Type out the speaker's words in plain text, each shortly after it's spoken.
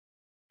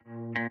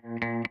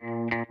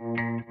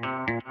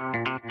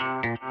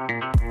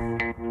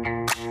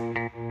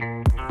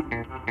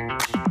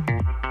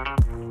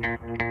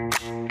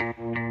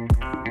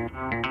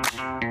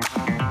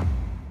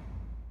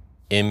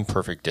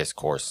Imperfect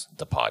Discourse,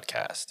 the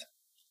podcast,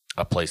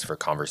 a place for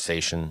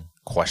conversation,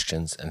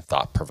 questions, and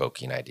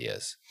thought-provoking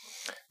ideas.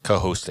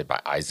 Co-hosted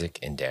by Isaac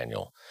and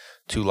Daniel,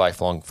 two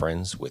lifelong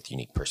friends with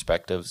unique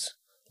perspectives,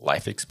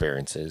 life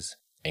experiences,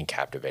 and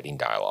captivating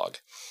dialogue.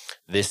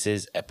 This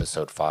is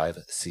episode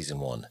 5, season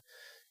 1.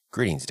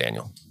 Greetings,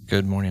 Daniel.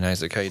 Good morning,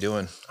 Isaac. How you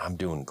doing? I'm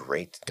doing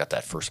great. Got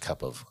that first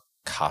cup of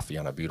coffee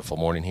on a beautiful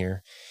morning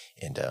here,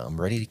 and I'm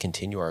ready to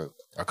continue our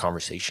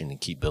conversation and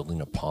keep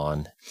building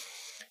upon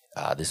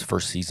this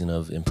first season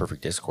of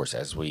Imperfect Discourse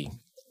as we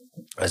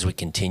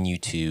continue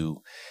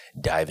to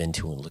dive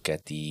into and look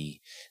at the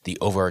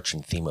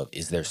overarching theme of,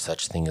 is there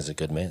such thing as a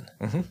good man?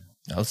 Mm-hmm.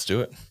 Let's do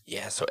it.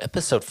 Yeah. So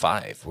episode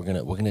 5, we're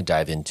gonna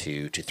dive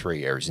into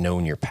 3 areas: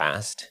 knowing your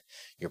past,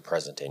 your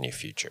present, and your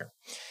future.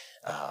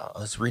 I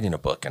was reading a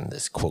book and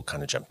this quote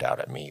kind of jumped out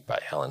at me by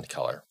Helen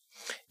Keller.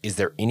 Is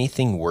there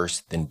anything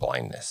worse than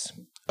blindness?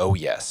 Oh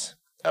yes,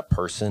 a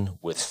person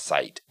with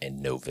sight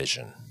and no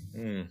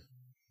vision.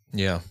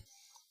 Yeah.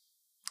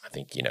 I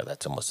think,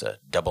 that's almost a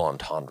double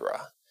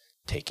entendre,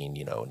 taking,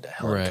 into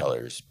Helen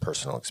Keller's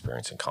personal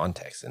experience and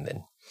context. And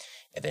then,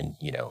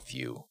 if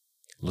you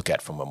look at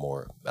it from a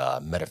more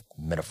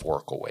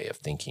metaphorical way of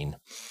thinking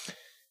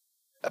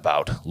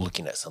about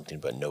looking at something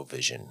but no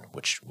vision,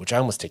 which I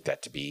almost take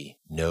that to be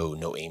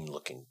no aim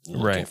looking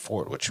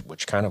forward,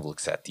 which kind of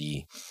looks at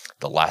the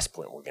last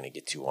point we're going to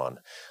get to on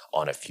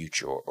a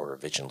future or a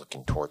vision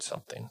looking towards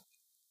something.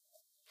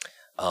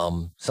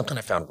 Something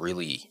I found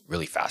really,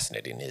 really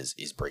fascinating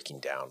is breaking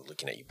down,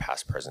 looking at your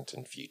past, present,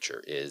 and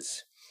future.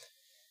 Is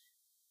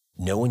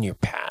knowing your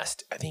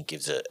past, I think,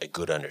 gives a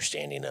good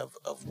understanding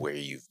of where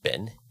you've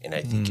been. And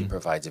I think it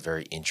provides a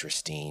very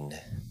interesting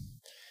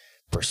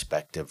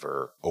perspective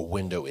or a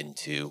window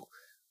into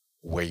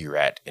where you're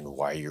at and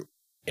why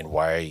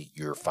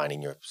you're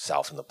finding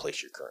yourself in the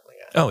place you're currently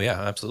at. Oh,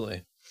 yeah,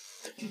 absolutely.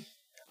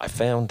 I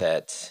found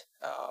that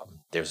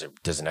there's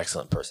an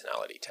excellent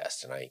personality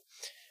test, and I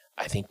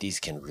think these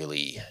can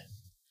really,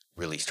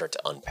 really start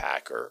to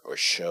unpack or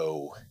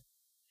show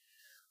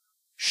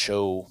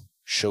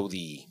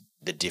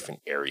the different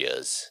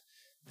areas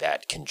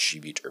that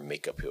contribute or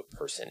make up who a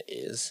person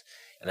is.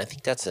 And I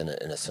think that's an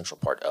essential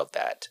part of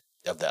that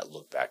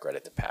look back right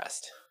at the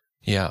past.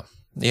 Yeah.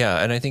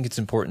 Yeah. And I think it's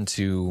important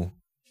to,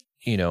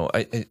 a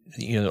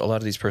lot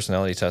of these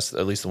personality tests,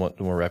 at least the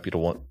more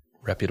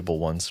reputable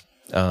ones,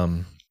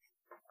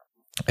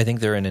 I think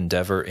they're an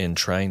endeavor in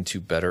trying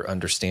to better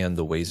understand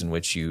the ways in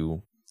which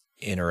you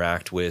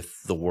interact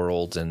with the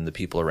world and the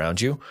people around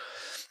you.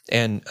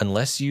 And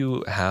unless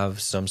you have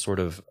some sort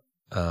of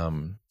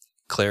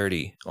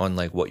clarity on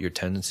like what your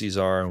tendencies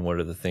are and what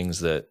are the things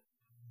that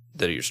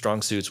are your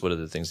strong suits, what are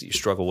the things that you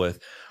struggle with,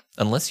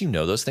 unless you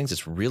know those things,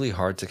 it's really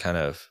hard to kind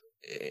of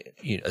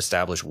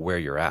establish where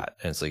you're at.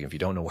 And it's like, if you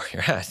don't know where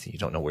you're at, you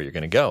don't know where you're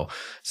going to go.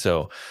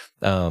 So,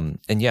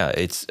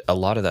 it's a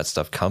lot of that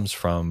stuff comes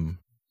from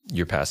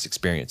your past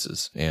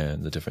experiences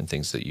and the different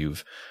things that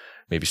you've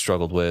maybe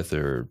struggled with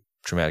or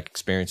traumatic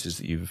experiences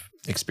that you've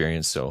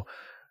experienced. So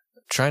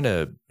trying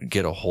to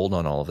get a hold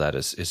on all of that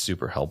is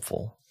super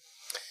helpful.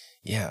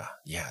 Yeah.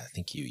 I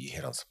think you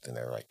hit on something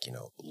there, like,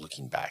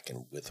 looking back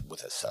and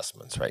with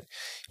assessments, right?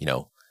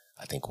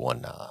 I think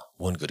one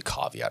good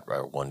caveat, right,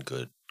 or one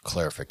good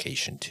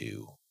clarification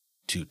to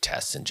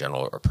tests in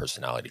general or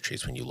personality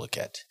traits when you look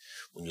at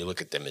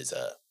them as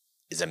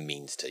a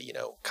means to,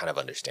 kind of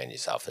understand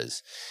yourself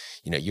as,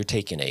 you're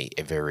taking a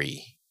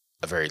very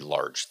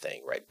large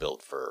thing, right?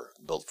 Built for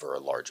a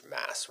large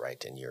mass,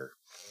 right? And you're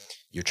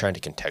trying to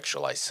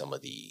contextualize some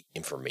of the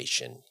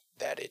information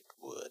that it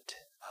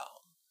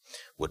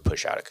would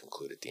push out a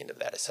conclude at the end of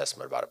that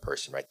assessment about a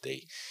person, right?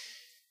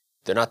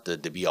 They're not the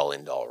be all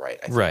end all, right?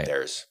 I think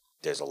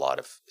there's a lot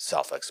of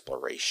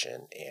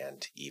self-exploration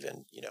and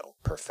even,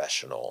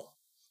 professional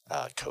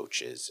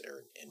coaches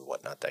and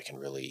whatnot that can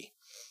really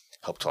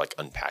help to like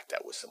unpack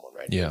that with someone,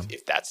 right? Yeah.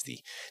 If that's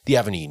the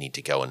avenue you need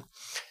to go. And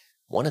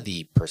one of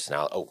the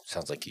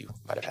sounds like you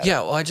might have had.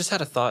 Yeah. Well, I just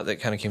had a thought that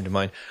kind of came to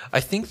mind. I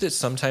think that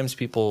sometimes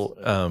people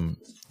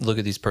look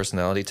at these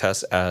personality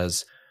tests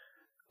as,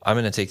 I'm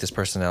going to take this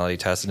personality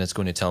test and it's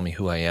going to tell me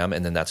who I am,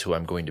 and then that's who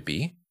I'm going to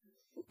be.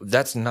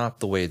 That's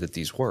not the way that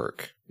these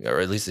work, or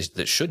at least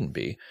that shouldn't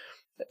be.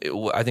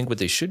 I think what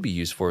they should be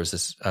used for is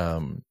this,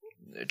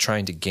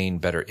 trying to gain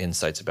better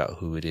insights about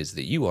who it is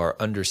that you are,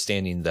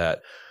 understanding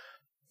that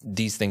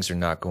these things are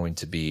not going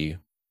to be,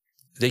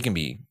 they can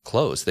be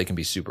close, they can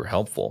be super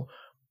helpful,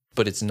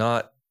 but it's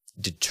not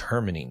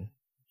determining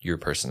your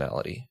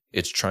personality.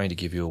 It's trying to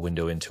give you a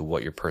window into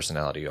what your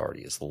personality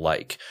already is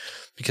like.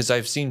 Because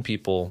I've seen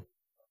people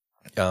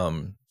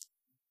kind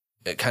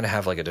of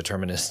have like a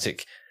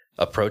deterministic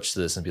approach to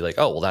this and be like,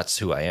 oh, well, that's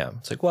who I am.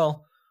 It's like,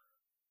 well,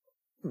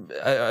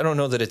 I don't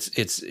know that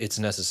it's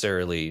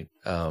necessarily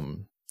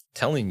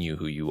telling you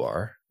who you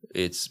are.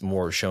 It's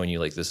more showing you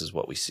like, this is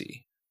what we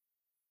see.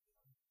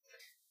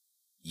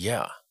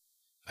 Yeah.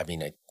 I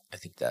mean, I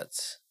think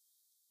that's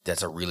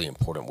a really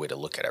important way to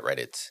look at it, right?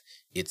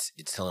 It's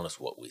telling us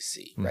what we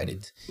see, right?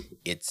 Mm-hmm.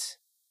 It's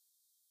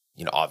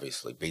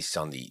obviously based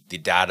on the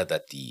data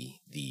that the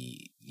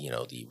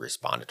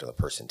respondent or the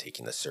person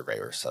taking the survey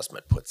or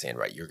assessment puts in,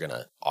 right, you're going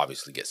to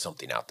obviously get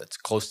something out that's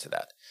close to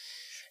that.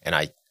 And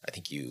I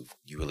think you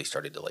really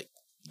started to like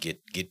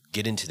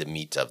get into the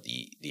meat of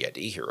the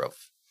idea here of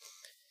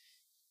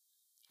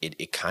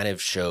it kind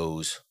of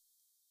shows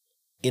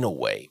in a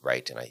way,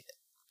 right? And I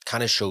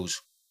kind of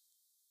shows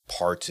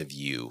parts of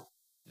you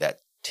that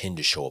tend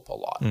to show up a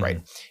lot,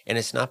 right? And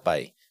it's not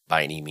by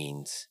any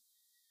means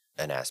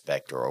an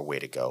aspect or a way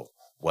to go,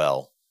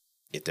 well,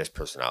 if this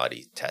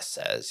personality test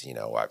says,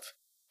 I've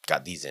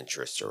got these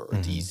interests or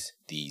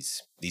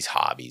these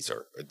hobbies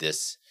or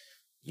this,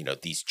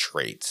 these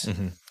traits,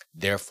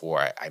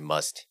 therefore I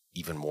must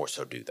even more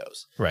so do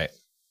those. Right.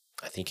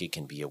 I think it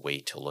can be a way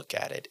to look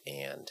at it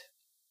and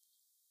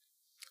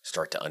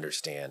start to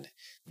understand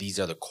these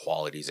are the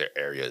qualities or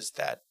areas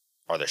that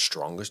are the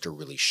strongest or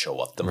really show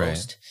up the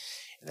most.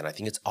 And then I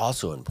think it's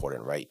also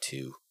important, right,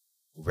 to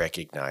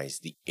recognize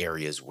the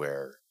areas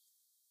where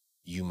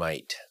you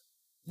might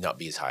not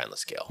be as high on the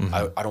scale.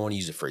 I don't want to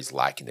use the phrase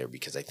lacking there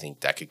because I think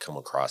that could come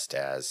across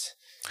as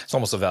it's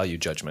almost a value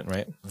judgment,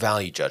 right?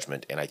 Value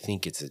judgment. And I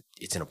think it's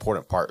an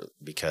important part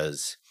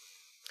because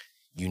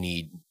you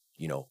need,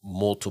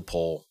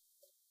 multiple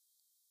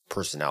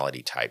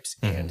personality types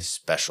and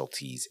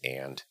specialties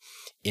and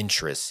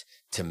interests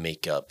to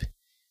make up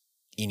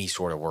any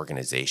sort of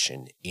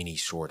organization, any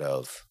sort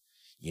of,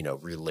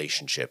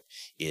 relationship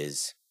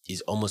is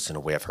almost in a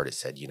way I've heard it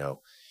said, you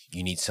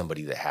need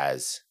somebody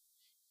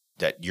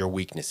that your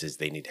weaknesses,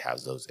 they need to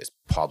have those as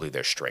probably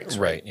their strengths.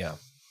 Right. Yeah.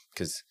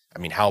 Because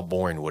how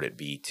boring would it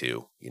be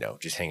to,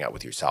 just hang out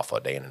with yourself all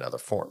day in another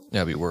form?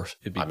 Yeah, it'd be worse.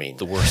 It'd be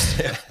the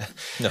worst.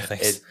 No,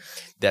 thanks.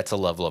 That's a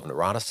level of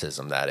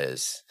neuroticism that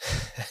is,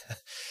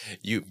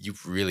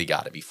 you've really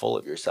got to be full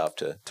of yourself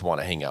to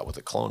want to hang out with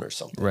a clone or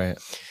something. Right.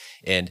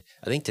 And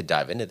I think to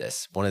dive into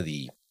this, one of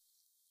the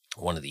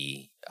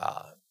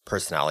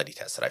personality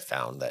tests that I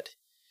found that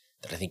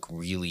I think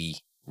really,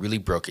 really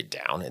broke it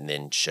down and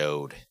then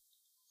showed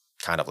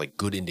kind of like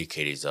good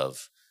indicators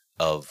of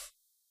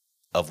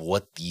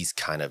what these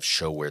kind of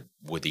show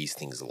where these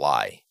things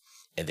lie.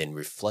 And then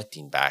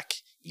reflecting back,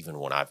 even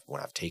when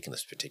I've taken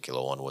this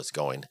particular one, was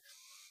going,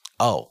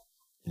 oh,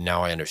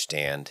 now I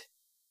understand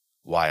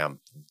why I'm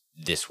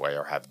this way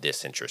or have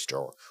this interest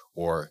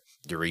or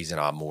the reason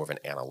I'm more of an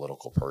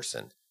analytical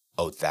person.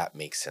 Oh, that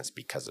makes sense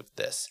because of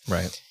this.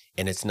 Right.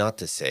 And it's not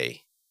to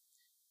say,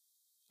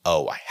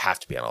 oh, I have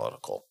to be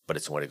analytical, but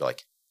it's a way to go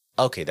like,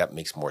 okay, that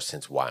makes more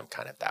sense why I'm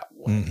kind of that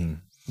way.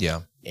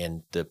 Yeah.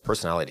 And the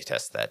personality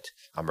test that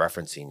I'm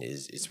referencing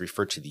is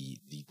referred to the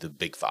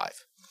Big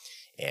Five.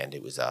 And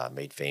it was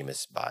made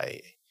famous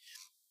by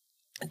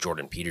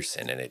Jordan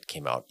Peterson, and it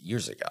came out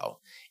years ago.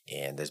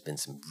 And there's been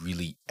some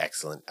really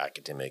excellent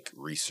academic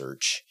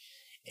research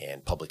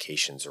and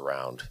publications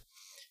around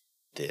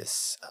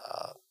this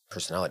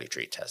personality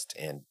trait test.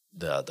 And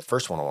the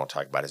first one I want to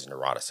talk about is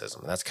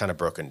neuroticism. And that's kind of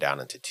broken down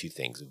into two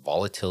things: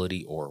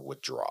 volatility or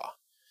withdraw.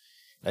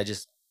 And I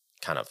just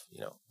kind of,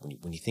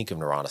 when you think of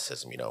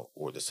neuroticism,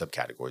 or the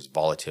subcategories,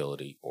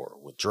 volatility or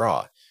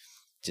withdraw,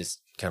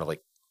 just kind of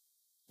like,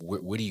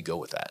 where do you go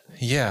with that?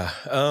 Yeah.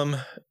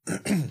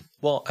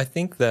 Well, I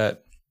think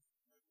that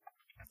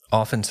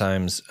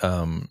oftentimes,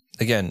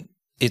 again,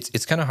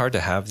 it's kind of hard to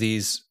have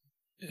these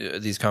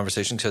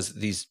conversations because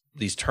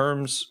these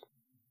terms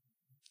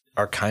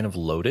are kind of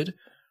loaded.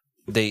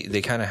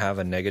 They kind of have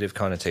a negative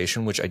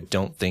connotation, which I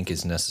don't think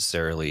is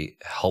necessarily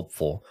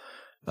helpful.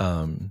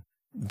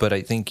 But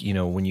I think,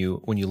 when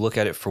you look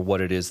at it for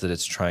what it is that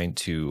it's trying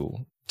to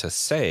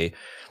say,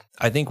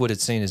 I think what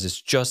it's saying is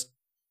it's just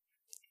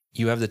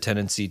you have the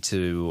tendency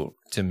to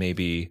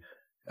maybe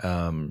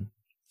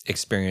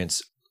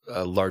experience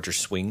larger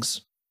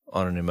swings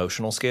on an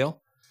emotional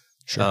scale,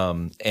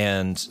 Sure.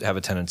 And have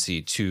a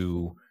tendency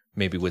to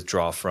maybe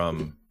withdraw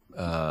from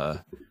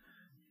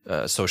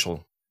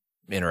social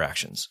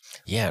interactions.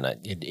 Yeah, and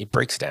it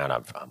breaks down.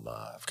 I've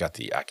got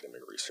the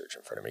academic research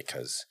in front of me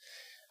because,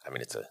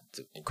 it's an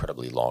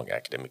incredibly long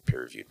academic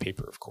peer-reviewed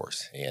paper, of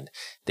course, and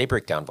they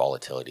break down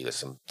volatility. There's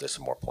some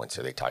more points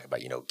there. They talk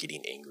about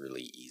getting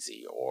angrily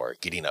easy, or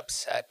getting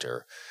upset,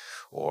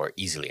 or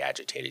easily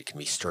agitated, can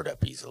be stirred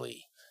up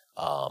easily,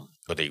 or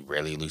they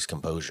rarely lose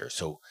composure.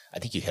 So I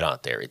think you hit on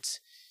it there.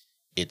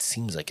 It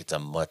seems like it's a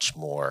much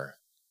more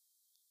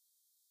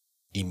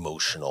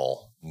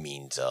emotional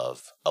means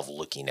of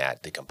looking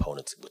at the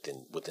components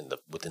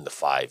within the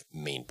five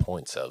main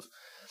points of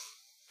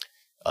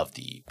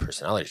the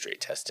personality trait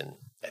test. And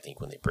I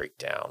think when they break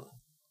down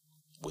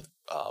with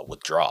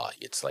withdraw,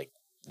 it's like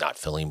not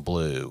feeling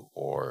blue,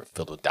 or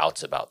filled with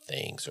doubts about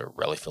things, or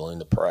really feeling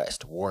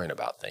depressed, worrying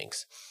about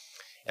things.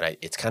 And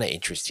it's kind of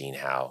interesting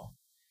how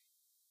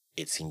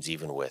it seems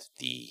even with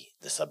the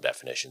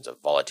sub-definitions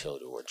of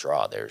volatility or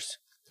withdraw, there's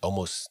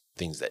almost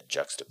things that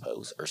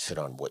juxtapose or sit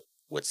on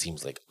what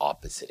seems like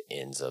opposite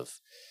ends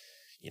of,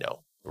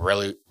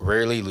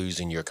 rarely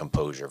losing your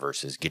composure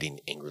versus getting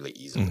angrily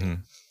easily,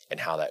 and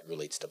how that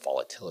relates to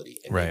volatility.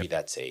 And maybe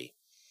that's a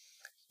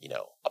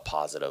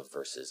positive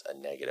versus a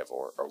negative,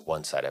 or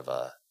one side of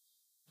a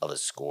of a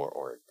score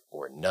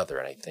or another.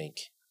 And I think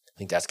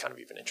that's kind of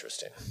even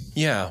interesting.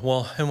 Yeah.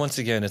 Well, and once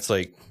again, it's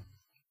like,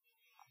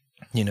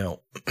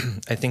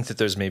 I think that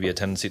there's maybe a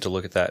tendency to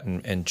look at that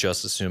and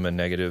just assume a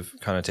negative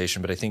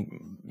connotation. But I think,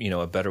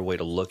 a better way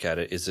to look at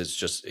it is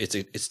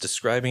it's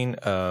describing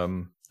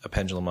a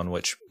pendulum on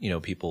which,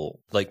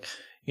 people like,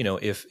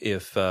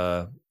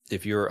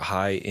 if you're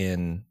high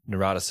in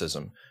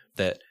neuroticism,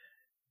 that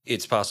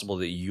it's possible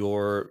that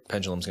your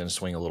pendulum is going to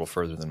swing a little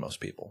further than most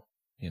people,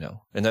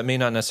 and that may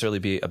not necessarily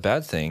be a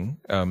bad thing.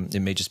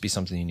 It may just be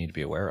something you need to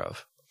be aware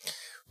of.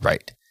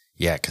 Right.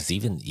 Yeah. Cause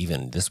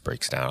even this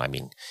breaks down. I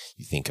mean,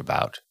 you think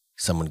about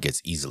someone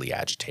gets easily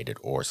agitated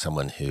or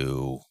someone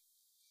who,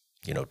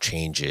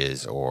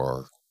 changes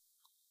or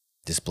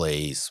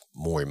displays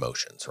more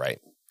emotions, right?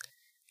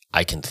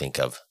 I can think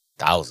of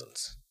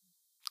thousands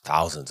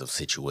of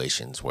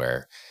situations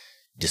where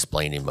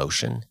displaying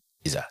emotion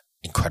is a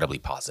incredibly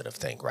positive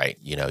thing, right?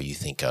 You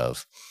think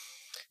of,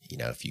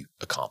 if you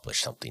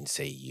accomplish something,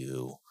 say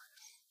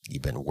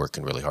you've been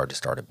working really hard to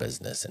start a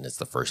business and it's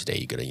the first day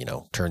you got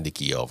to, turn the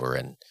key over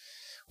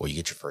or you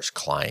get your first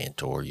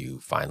client or you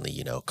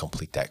finally,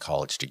 complete that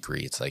college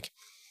degree. It's like,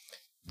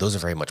 those are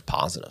very much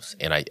positives.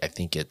 And I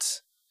think we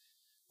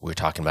were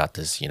talking about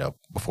this,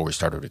 before we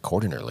started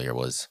recording earlier,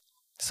 was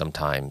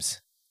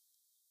sometimes,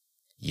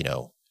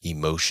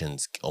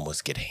 emotions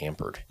almost get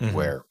hampered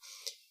where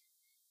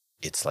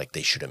it's like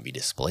they shouldn't be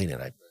displayed.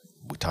 And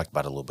we talked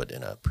about it a little bit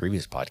in a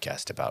previous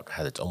podcast about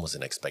how it's almost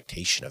an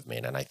expectation of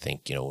man. And I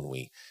think, when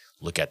we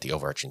look at the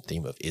overarching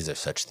theme of, is there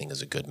such thing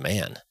as a good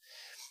man?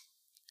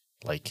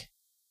 Like,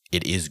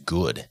 it is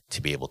good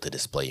to be able to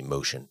display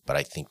emotion, but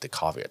I think the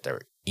caveat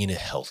there, in a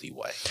healthy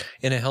way.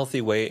 In a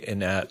healthy way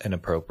and at an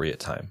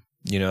appropriate time.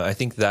 I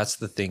think that's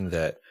the thing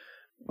that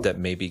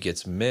maybe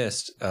gets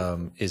missed,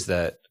 is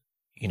that,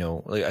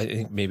 like, I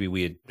think maybe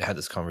we had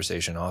this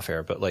conversation off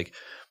air, but like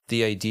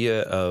the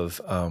idea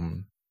of,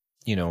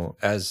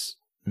 as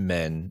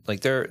men,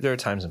 like there are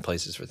times and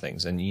places for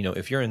things. And,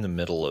 if you're in the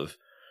middle of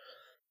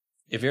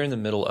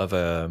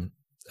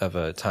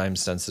a time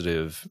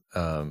sensitive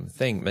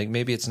thing, like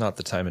maybe it's not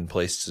the time and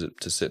place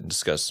to sit and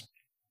discuss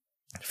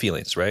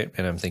feelings, right?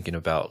 And I'm thinking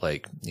about,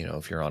 like,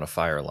 if you're on a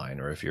fire line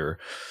or if you're,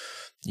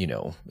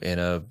 in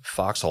a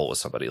foxhole with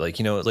somebody, like,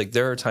 like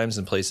there are times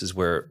and places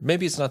where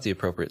maybe it's not the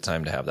appropriate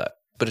time to have that,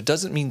 but it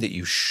doesn't mean that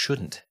you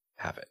shouldn't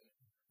have it.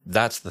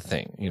 That's the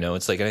thing,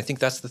 it's like, and I think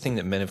that's the thing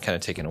that men have kind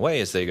of taken away,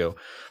 is they go,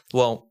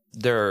 well,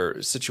 there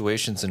are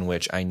situations in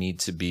which I need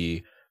to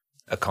be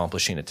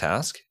accomplishing a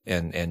task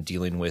and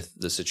dealing with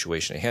the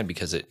situation at hand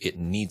because it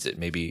needs it.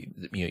 Maybe,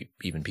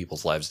 even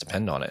people's lives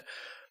depend on it.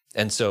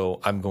 And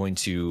so I'm going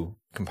to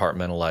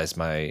compartmentalize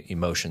my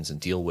emotions and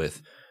deal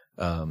with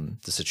the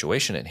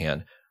situation at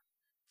hand.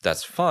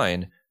 That's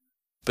fine,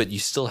 but you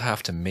still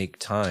have to make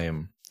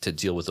time to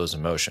deal with those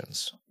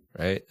emotions,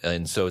 right?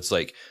 And so it's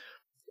like,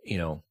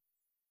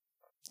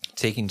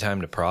 taking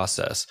time to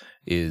process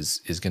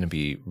is going to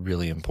be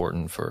really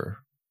important for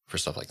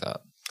stuff like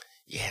that.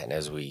 Yeah, and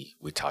as we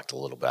talked a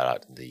little bit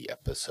about in the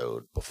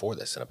episode before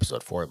this, in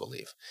episode 4, I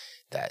believe,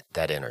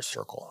 that inner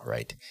circle,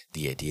 right?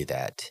 The idea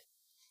that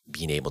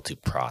being able to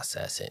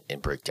process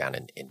and break down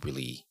and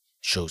really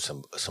show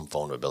some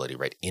vulnerability,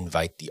 right?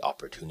 Invite the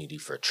opportunity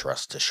for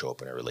trust to show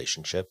up in a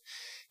relationship,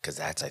 because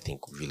that's, I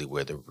think, really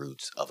where the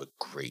roots of a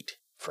great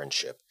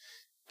friendship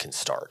can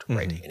start,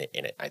 right?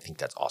 And I think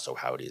that's also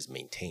how it is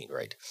maintained,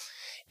 right?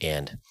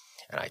 And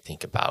I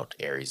think about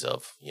areas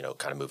of,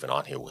 kind of moving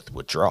on here with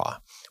withdraw.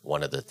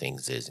 One of the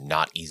things is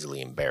not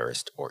easily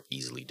embarrassed or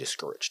easily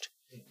discouraged.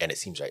 And it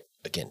seems like,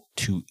 again,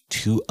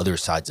 two other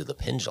sides of the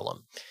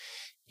pendulum.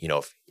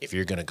 If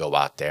you're going to go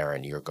out there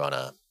and you're going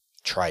to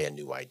try a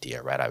new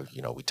idea, right?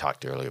 We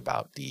talked earlier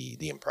about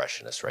the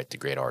Impressionists, right? The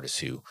great artists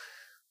who,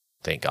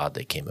 thank God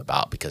they came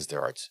about because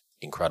their art's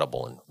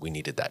incredible and we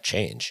needed that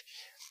change.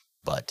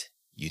 But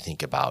you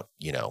think about,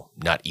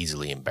 not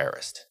easily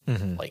embarrassed.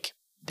 Like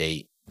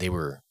they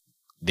were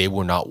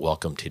not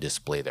welcome to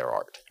display their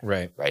art.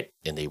 Right. Right.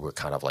 And they were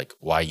kind of like,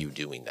 why are you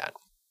doing that?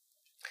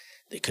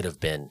 They could have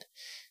been,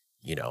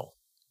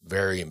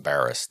 very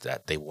embarrassed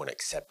that they weren't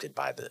accepted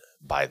by the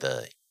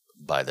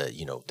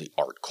the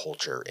art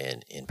culture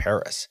in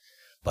Paris.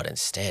 But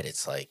instead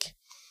it's like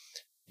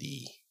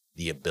the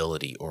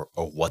ability or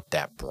what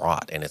that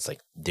brought. And it's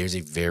like, there's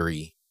a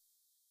very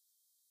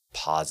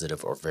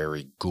positive or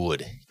very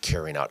good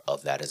carrying out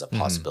of that as a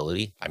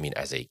possibility. I mean,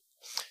 as a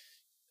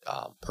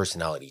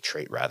personality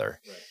trait,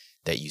 rather, right,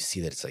 that you see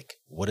that it's like,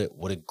 what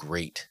a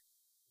great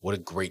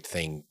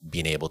thing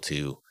being able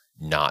to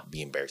not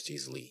be embarrassed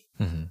easily,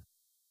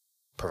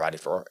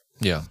 provided for art.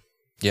 Yeah,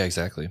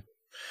 exactly.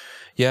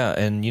 Yeah,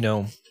 and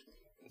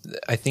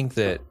I think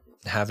that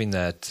having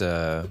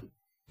that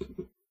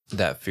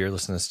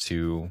fearlessness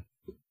to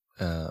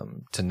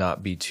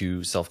not be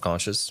too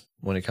self-conscious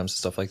when it comes to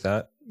stuff like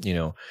that,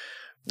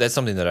 that's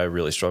something that I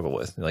really struggle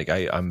with. Like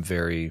I'm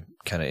very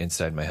kind of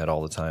inside my head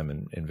all the time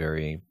and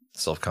very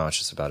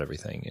self-conscious about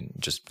everything and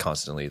just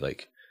constantly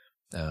like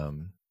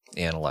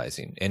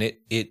analyzing. And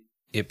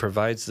it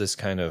provides this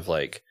kind of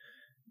like,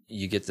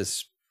 you get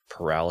this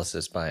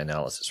paralysis by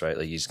analysis, right?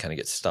 Like you just kind of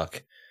get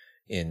stuck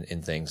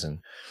in things, and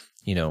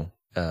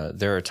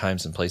there are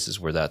times and places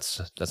where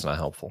that's not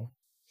helpful.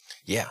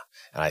 Yeah,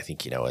 and I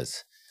think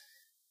as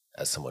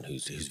someone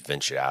who's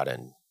ventured out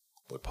and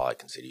would probably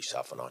consider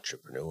yourself an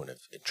entrepreneur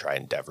and try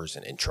endeavors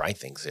and try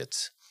things,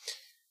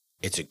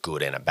 it's a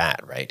good and a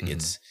bad, right?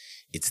 Mm-hmm.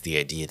 It's the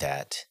idea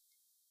that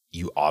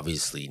you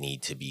obviously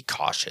need to be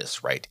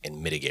cautious, right,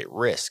 and mitigate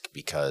risk,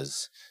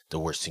 because the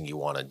worst thing you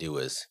want to do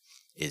is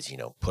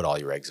put all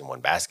your eggs in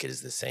one basket,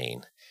 is the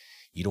saying.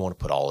 You don't want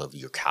to put all of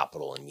your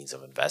capital and means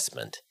of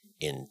investment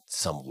in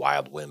some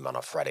wild whim on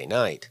a Friday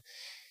night,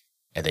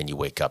 and then you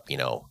wake up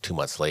 2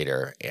 months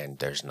later and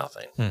there's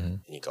nothing. Mm-hmm.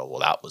 And you go,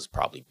 well, that was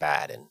probably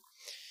bad. And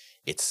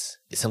it's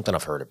something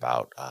I've heard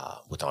about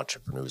with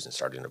entrepreneurs and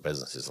starting a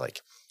business, is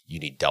like, you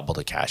need double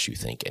the cash you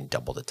think and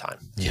double the time.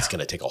 Yeah. It's going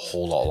to take a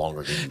whole lot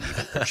longer than you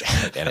even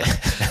project.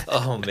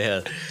 Oh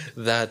man,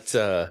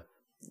 that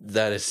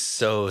is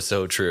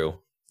so true.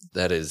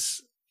 That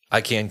is,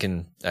 I can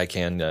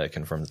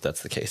confirm that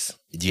that's the case.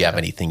 Do you have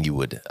anything you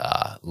would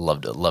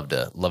love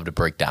to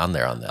break down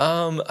there on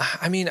that?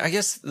 I mean, I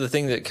guess the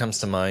thing that comes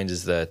to mind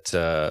is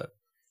that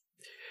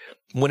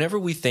whenever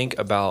we think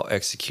about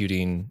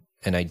executing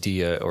an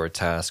idea or a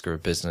task or a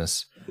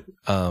business,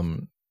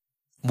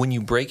 when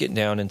you break it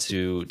down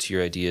into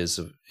your ideas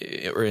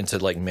or into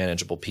like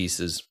manageable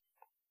pieces,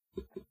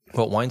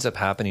 what winds up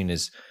happening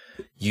is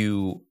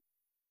you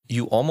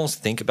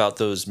almost think about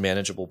those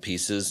manageable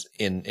pieces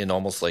in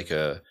almost like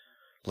a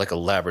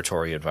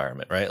laboratory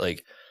environment, right?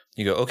 Like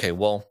you go, okay,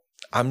 well,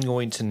 I'm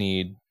going to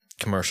need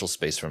commercial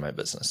space for my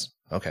business.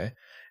 Okay.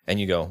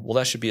 And you go, well,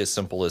 that should be as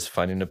simple as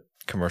finding a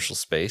commercial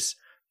space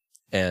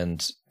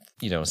and,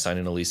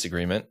 signing a lease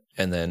agreement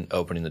and then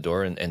opening the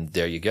door and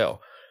there you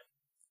go.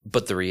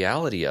 But the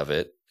reality of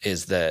it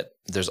is that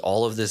there's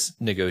all of this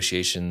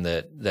negotiation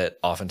that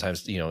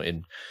oftentimes,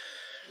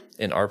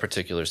 in our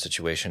particular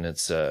situation,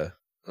 it's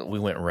we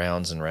went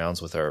rounds and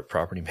rounds with our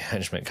property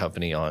management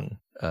company on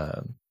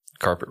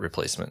carpet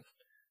replacement,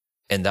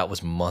 and that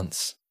was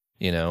months.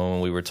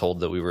 And we were told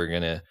that we were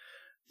gonna,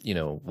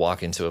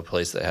 walk into a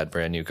place that had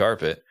brand new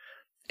carpet,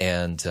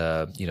 and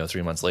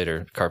 3 months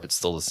later, carpet's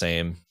still the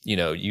same.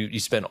 You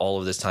spend all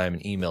of this time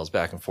in emails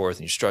back and forth,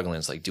 and you're struggling.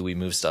 It's like, do we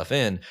move stuff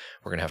in?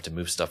 We're gonna have to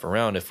move stuff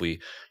around if we,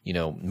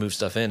 move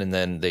stuff in, and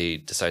then they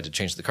decide to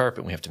change the carpet,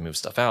 and we have to move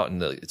stuff out,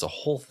 and it's a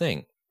whole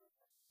thing.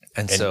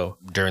 And so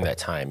during that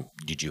time,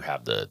 did you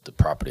have the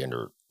property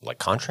under like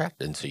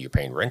contract, and so you're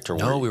paying rent, or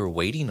no? We were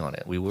waiting on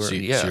it.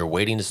 So you're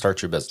waiting to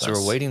start your business. So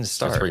we're waiting to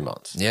start for 3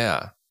 months.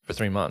 Yeah. For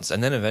 3 months.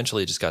 And then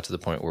eventually it just got to the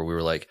point where we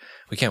were like,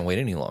 we can't wait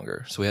any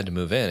longer. So we had to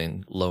move in,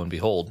 and lo and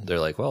behold, they're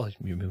like, well,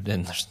 you moved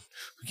in.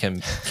 We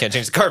can't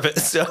change the carpet.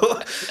 So,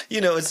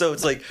 so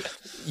it's like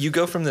you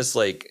go from this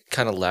like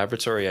kind of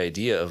laboratory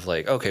idea of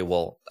like, okay,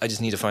 well, I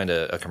just need to find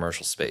a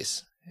commercial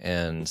space.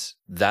 And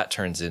that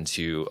turns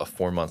into a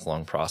 4-month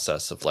long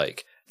process of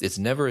like, it's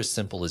never as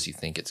simple as you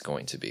think it's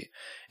going to be.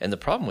 And the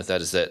problem with that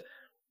is that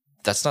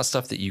that's not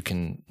stuff that you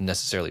can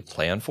necessarily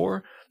plan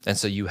for. And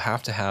so you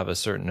have to have a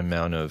certain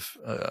amount of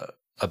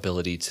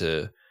ability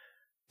to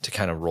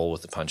kind of roll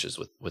with the punches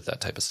with that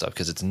type of stuff,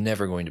 because it's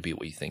never going to be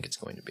what you think it's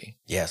going to be.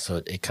 Yeah.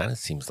 So it kind of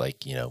seems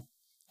like,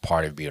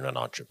 part of being an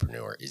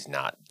entrepreneur is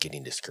not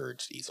getting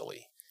discouraged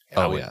easily. And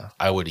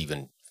I would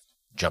even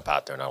jump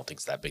out there, and I don't think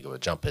it's that big of a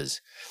jump,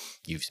 is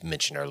you've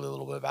mentioned earlier a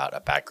little bit about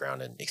a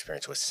background and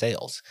experience with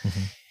sales.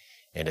 Mm-hmm.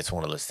 And it's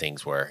one of those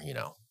things where,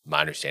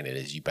 my understanding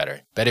is you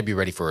better be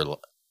ready for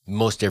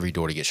most every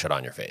door to get shut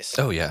on your face.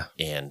 Oh, yeah.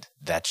 And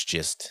that's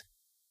just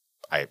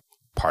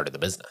part of the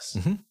business.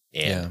 Mm-hmm.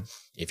 And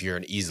if you're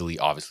an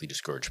obviously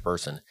discouraged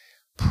person,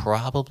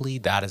 probably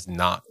that is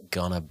not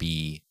going to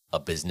be a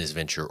business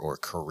venture or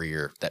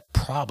career that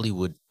probably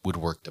would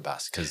work the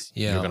best, because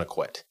you're going to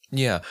quit.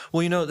 Yeah.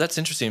 Well, that's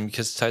interesting,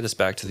 because to tie this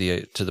back to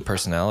the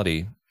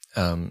personality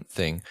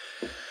thing,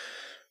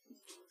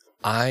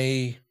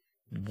 I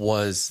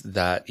was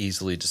that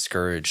easily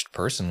discouraged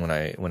person when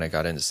I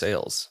got into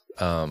sales.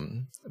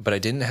 But I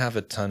didn't have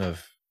a ton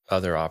of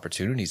other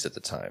opportunities at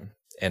the time,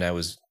 and I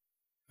was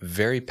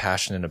very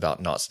passionate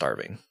about not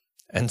starving.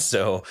 And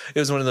so it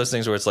was one of those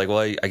things where it's like, well,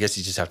 I guess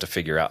you just have to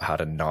figure out how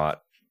to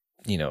not,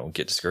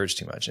 get discouraged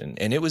too much.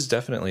 And it was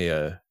definitely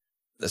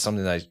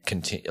something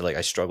that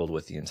I struggled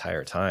with the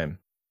entire time.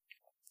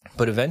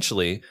 But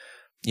eventually,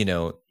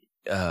 you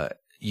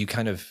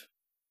kind of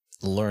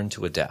learn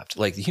to adapt.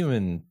 Like the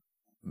human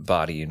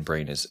body and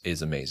brain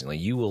is amazing. Like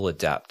you will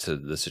adapt to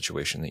the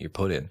situation that you're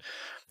put in.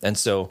 And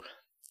so,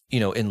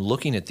 in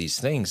looking at these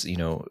things,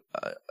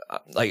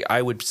 like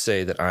I would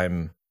say that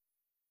I'm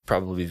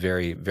probably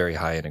very, very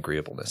high in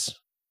agreeableness,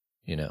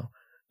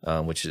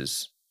 which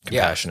is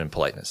compassion and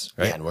politeness,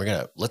 right? Yeah, and we're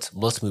gonna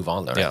let's move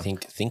on there. Yeah. I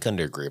think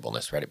under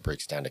agreeableness, right, it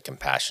breaks down to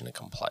compassion and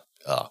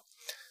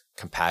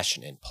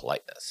compassion and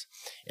politeness.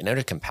 And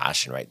under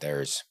compassion, right,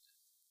 there's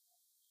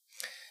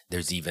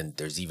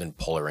even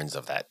polar ends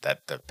of that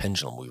the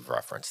pendulum we've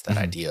referenced, that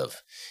idea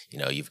of,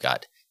 you've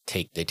got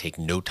they take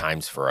no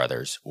times for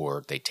others,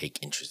 or they take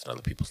interest in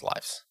other people's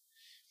lives.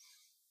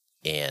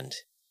 And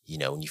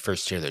when you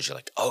first hear those, you're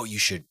like, oh, you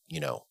should,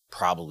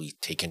 probably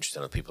take interest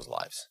in other people's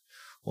lives.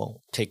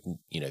 Well, if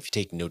you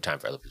take no time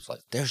for other people's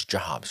lives, there's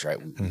jobs,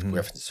 right? We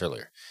referenced this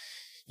earlier.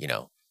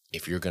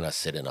 If you're going to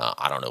sit in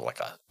I don't know,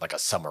 like a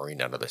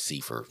submarine under the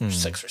sea for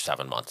 6 or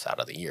 7 months out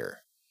of the year,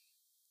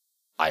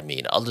 I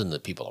mean, other than the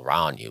people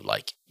around you,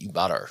 like you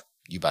better,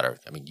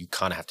 I mean, you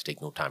kind of have to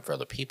take no time for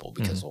other people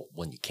because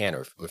when you can,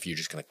 or if you're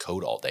just going to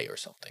code all day or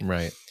something.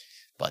 Right.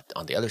 But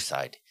on the other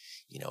side,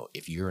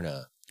 if you're in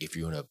a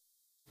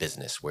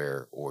business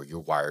or you're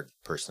wired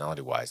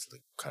personality wise,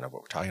 like kind of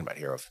what we're talking about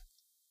here,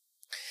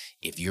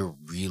 if you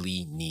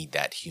really need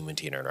that human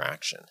to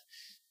interaction,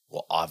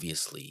 well,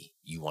 obviously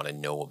you want to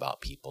know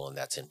about people, and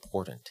that's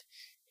important.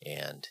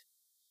 And,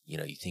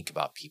 you think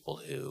about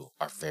people who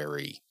are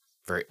very,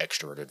 very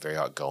extroverted, very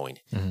outgoing,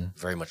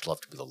 very much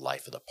love to be the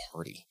life of the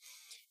party.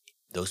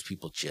 Those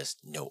people just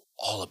know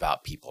all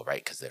about people,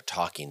 right? Because they're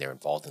talking, they're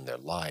involved in their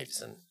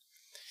lives, and,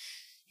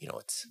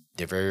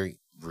 they're very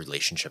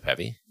relationship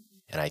heavy.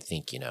 And I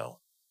think,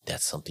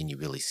 that's something you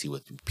really see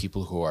with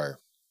people who are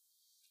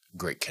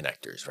great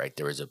connectors, right?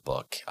 There is a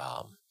book,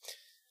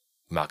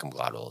 Malcolm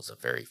Gladwell is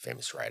a very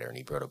famous writer, and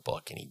he wrote a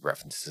book and he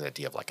references the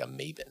idea of like a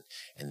maven,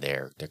 and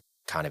they're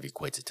kind of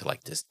equates it to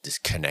like this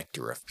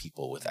connector of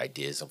people with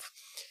ideas of,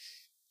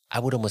 I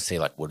would almost say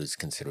like what is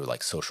considered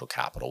like social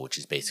capital, which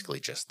is basically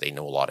just they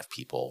know a lot of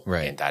people,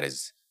 right? And that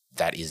is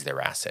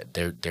their asset.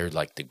 They're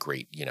like the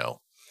great,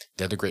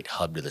 they're the great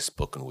hub to the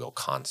spoken wheel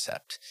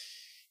concept.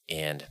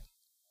 And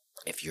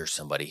if you're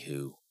somebody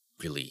who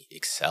really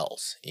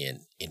excels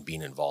in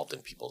being involved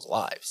in people's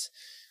lives,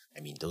 I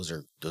mean, those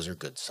are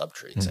good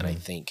subtraits. And I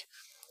think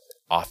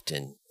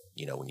often,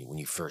 when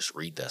you first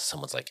read this,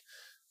 someone's like,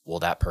 well,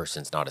 that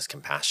person's not as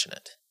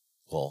compassionate.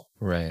 Well,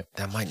 right.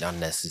 That might not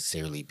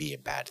necessarily be a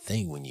bad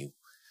thing when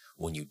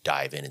you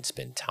dive in and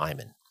spend time.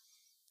 And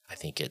I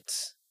think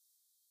it's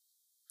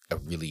a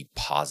really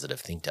positive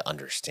thing to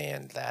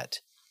understand that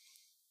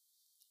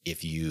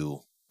if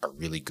you are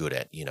really good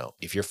at,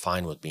 if you're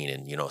fine with being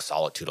in,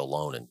 solitude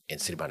alone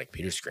and sitting behind a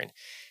computer screen,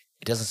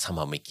 it doesn't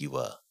somehow make you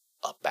a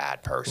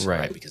bad person,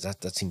 right? Because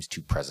that seems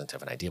too present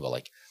of an idea, but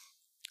like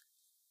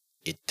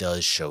it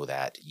does show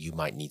that you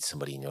might need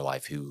somebody in your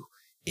life who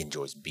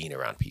enjoys being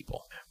around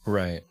people.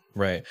 Right.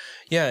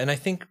 Yeah. And I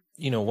think,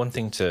 one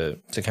thing to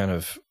kind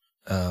of,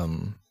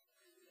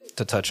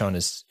 to touch on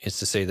is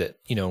to say that,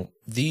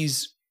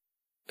 these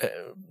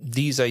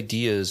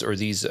ideas or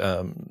these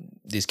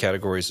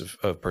categories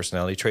of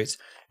personality traits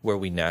where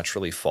we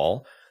naturally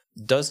fall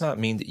does not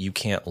mean that you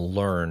can't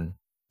learn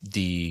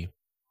the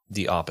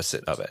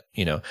opposite of it,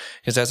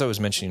 because as I was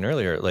mentioning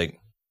earlier, like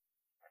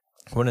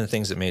one of the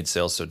things that made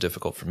sales so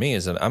difficult for me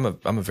is that I'm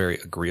a very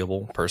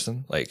agreeable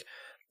person. Like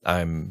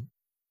I'm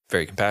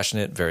very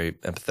compassionate, very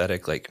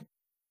empathetic,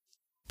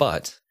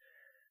 but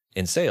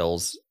in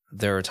sales,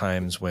 there are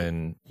times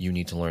when you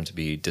need to learn to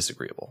be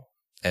disagreeable.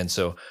 And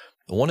so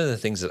one of the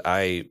things that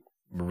I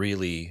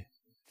really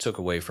took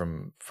away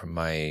from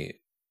my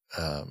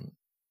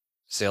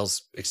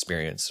sales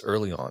experience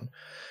early on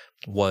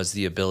was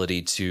the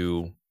ability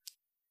to,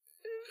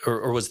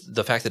 or was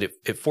the fact that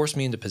it forced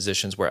me into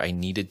positions where I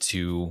needed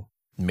to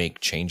make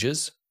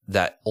changes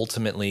that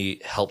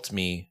ultimately helped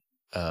me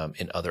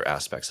in other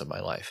aspects of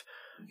my life,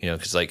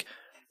 because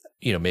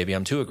maybe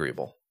I'm too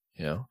agreeable,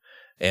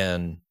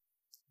 and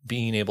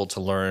being able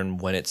to learn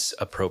when it's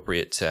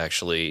appropriate to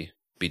actually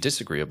be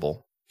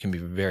disagreeable can be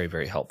very,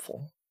 very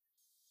helpful.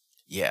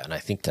 Yeah. And I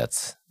think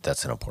that's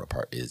an important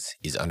part is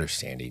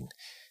understanding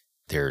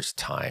there's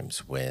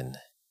times when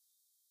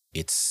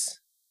it's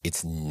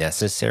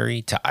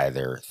necessary to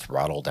either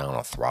throttle down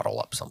or throttle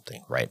up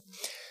something, right?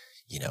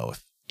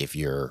 If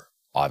you're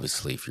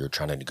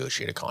trying to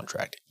negotiate a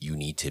contract, you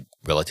need to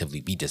relatively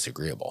be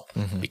disagreeable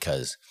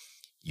because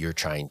you're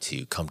trying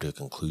to come to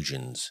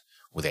conclusions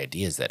with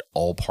ideas that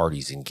all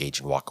parties engage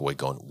and walk away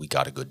going, we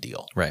got a good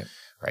deal. Right.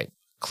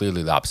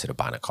 Clearly the opposite of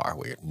buying a car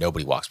where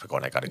nobody walks by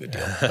going, I got a good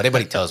deal. But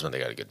everybody tells them they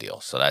got a good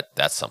deal. So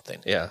that's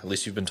something. Yeah. At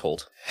least you've been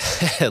told.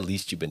 At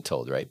least you've been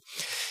told, right?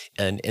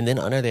 And then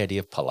under the idea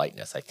of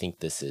politeness, I think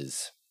this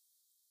is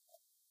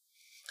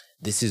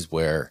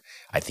where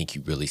I think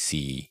you really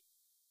see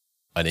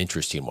an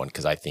interesting one,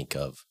 because I think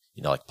of,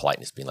 like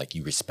politeness being like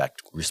you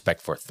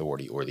respect for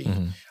authority, or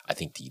I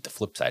think the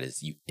flip side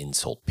is you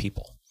insult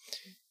people.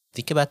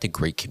 Think about the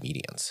great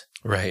comedians.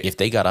 Right. If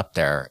they got up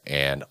there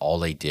and all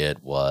they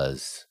did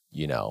was,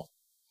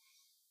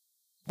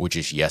 we're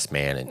just yes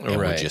man and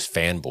we're just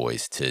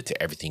fanboys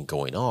to everything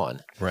going on.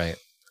 Right.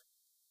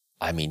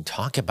 I mean,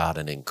 talk about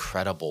an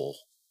incredible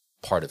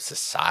part of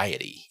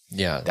society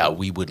that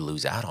we would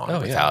lose out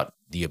on without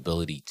the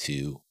ability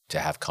to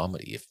have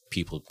comedy if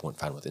people weren't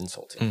fine with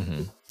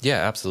insulting.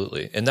 Yeah,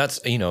 absolutely. And that's,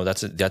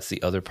 that's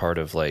the other part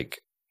of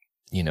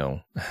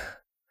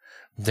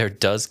there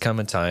does come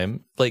a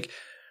time,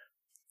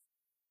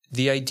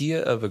 the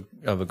idea of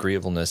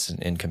agreeableness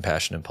and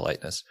compassion and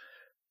politeness,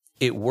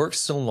 it works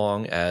so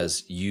long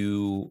as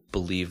you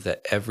believe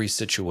that every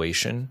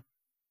situation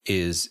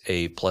is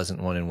a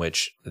pleasant one in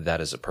which that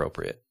is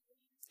appropriate.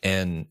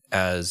 And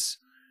as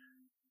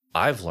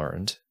I've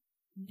learned,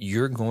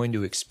 you're going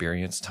to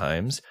experience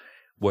times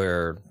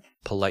where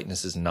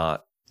politeness is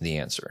not the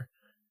answer.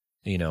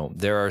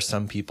 There are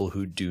some people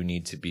who do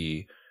need to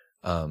be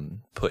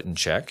put in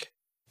check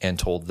and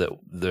told that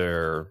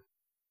their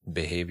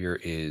behavior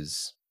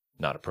is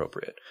not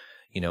appropriate.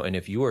 And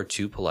if you are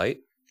too polite,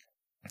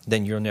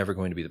 then you're never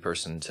going to be the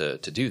person to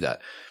do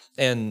that.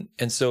 And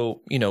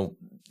so,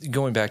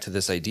 going back to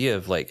this idea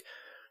of like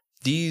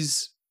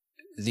these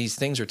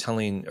things are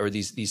telling, or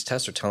these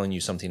tests are telling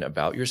you something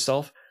about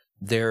yourself.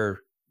 They're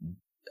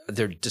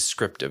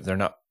descriptive. They're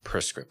not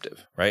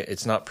prescriptive, right?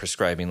 It's not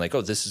prescribing like,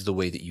 oh, this is the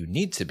way that you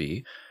need to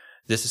be.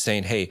 This is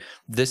saying, hey,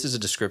 this is a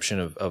description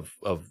of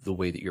the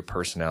way that your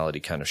personality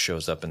kind of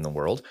shows up in the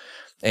world.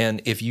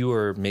 And if you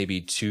are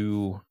maybe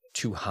too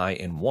high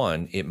in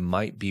one, it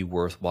might be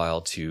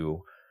worthwhile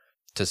to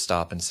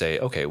stop and say,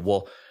 okay,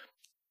 well,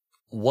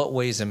 what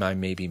ways am I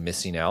maybe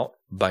missing out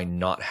by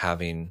not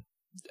having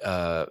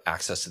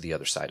access to the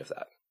other side of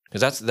that?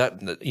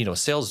 Because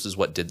sales is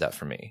what did that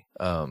for me.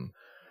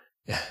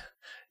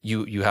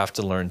 You have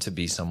to learn to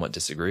be somewhat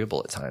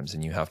disagreeable at times,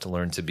 and you have to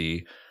learn to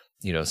be,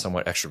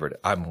 somewhat extroverted.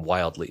 I'm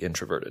wildly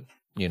introverted,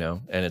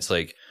 and it's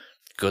like,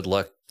 good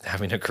luck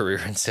having a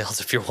career in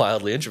sales if you're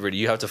wildly introverted.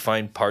 You have to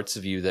find parts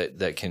of you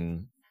that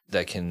can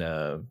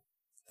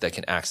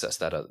access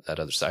that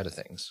other side of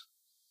things.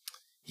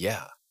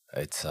 Yeah,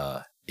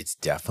 it's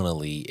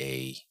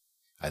definitely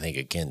I think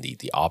again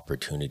the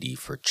opportunity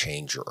for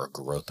change or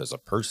growth as a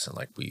person,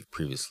 like we've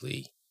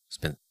previously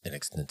spent an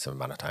extensive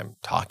amount of time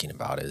talking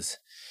about, is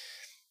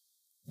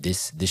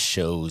this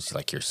shows,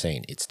 like you're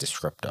saying, it's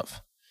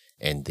descriptive.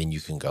 And then you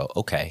can go,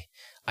 okay,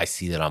 I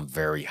see that I'm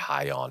very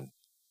high on,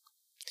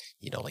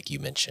 like you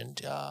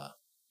mentioned,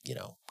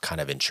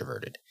 kind of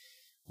introverted.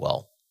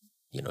 Well,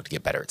 to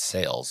get better at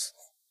sales,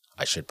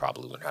 I should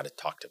probably learn how to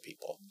talk to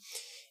people.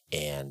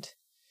 And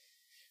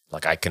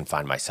like I can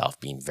find myself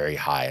being very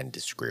high on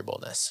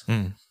disagreeableness.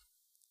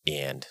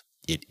 And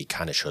it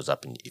kind of shows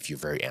up, and if you're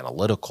very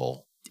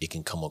analytical, it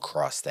can come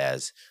across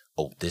as,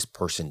 oh, this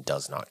person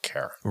does not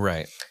care.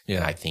 Right. Yeah.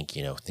 And I think,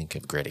 think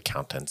of great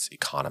accountants,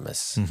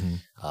 economists.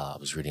 I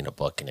was reading a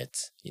book, and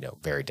it's,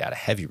 very data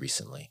heavy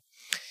recently.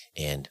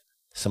 And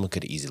someone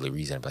could easily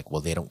reason, like,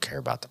 well, they don't care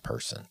about the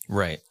person.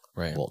 Right.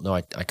 Right. Well, no,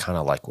 I kind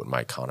of like what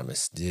my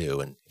economists do,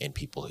 and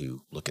people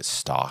who look at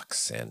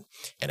stocks and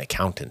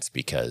accountants,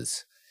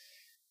 because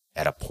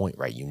at a point,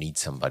 right, you need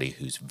somebody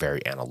who's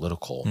very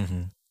analytical.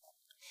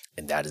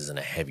 And that isn't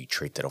a heavy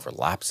trait that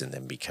overlaps in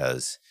them,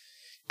 because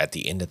at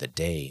the end of the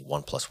day,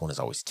 1 + 1 is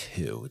always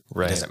 2.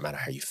 Right. It doesn't matter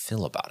how you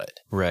feel about it.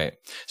 Right.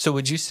 So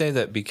would you say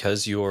that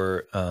because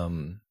you're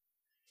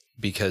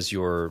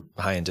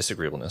high in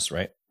disagreeableness,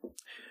 right?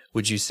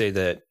 Would you say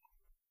that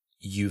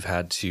you've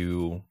had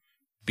to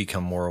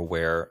become more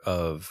aware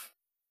of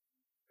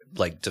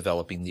like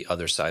developing the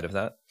other side of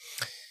that?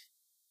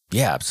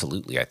 Yeah,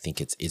 absolutely. I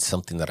think it's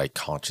something that I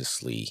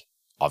consciously,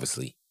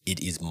 obviously, it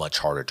is much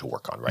harder to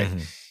work on, right?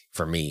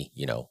 For me,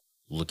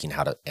 looking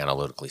how to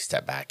analytically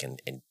step back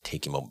and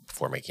take a moment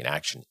before making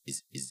action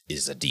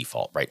is a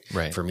default, right?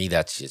 Right. For me,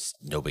 that's just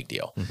no big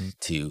deal.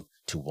 To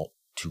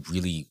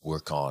really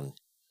work on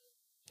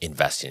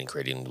investing and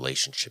creating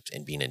relationships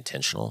and being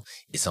intentional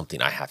is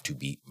something I have to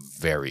be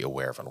very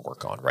aware of and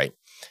work on, right?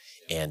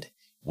 And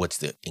what's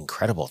the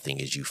incredible thing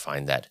is you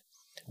find that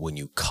when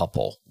you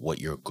couple what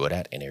you're good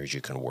at and areas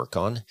you can work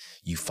on,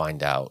 you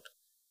find out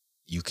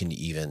you can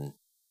even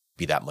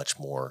be that much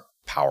more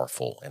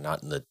powerful, and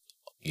not in the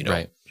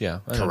right. Yeah.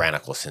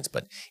 tyrannical sense,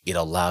 but it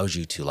allows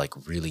you to like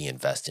really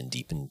invest in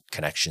deepen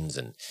connections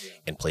and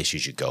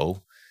places you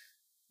go,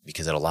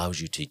 because it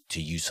allows you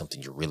to use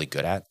something you're really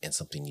good at and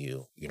something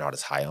you're not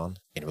as high on,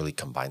 and really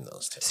combine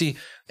those two. See,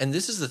 and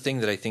this is the thing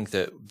that I think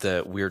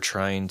that we're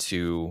trying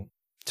to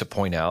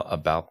point out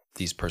about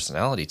these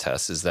personality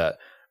tests, is that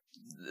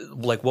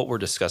like what we're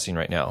discussing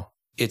right now,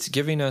 it's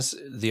giving us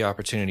the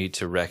opportunity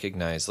to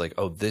recognize like,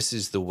 oh, this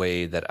is the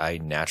way that I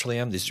naturally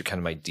am. These are kind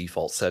of my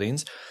default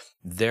settings.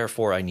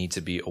 Therefore, I need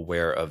to be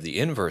aware of the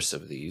inverse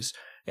of these,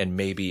 and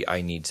maybe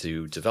I need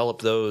to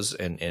develop those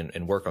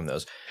and work on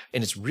those.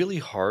 And it's really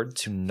hard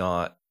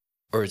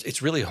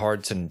it's really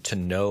hard to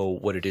know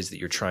what it is that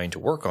you're trying to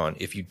work on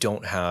if you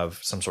don't have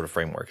some sort of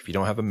framework. If you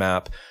don't have a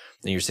map,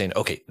 then you're saying,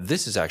 okay,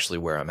 this is actually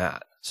where I'm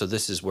at. So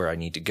this is where I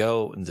need to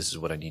go, and this is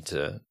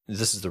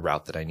the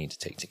route that I need to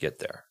take to get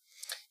there.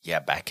 Yeah,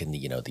 back in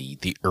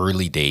the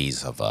early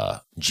days of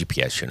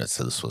GPS units,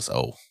 so this was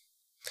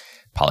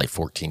probably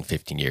 14,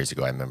 15 years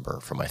ago. I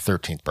remember for my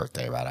 13th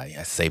birthday, right,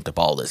 I saved up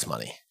all this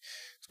money.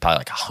 It's probably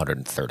like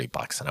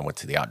 $130, and I went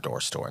to the outdoor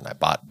store, and I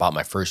bought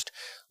my first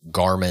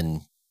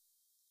Garmin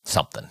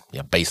something,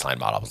 baseline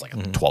model. It was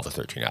like 12 or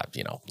 13,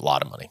 a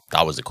lot of money.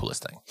 That was the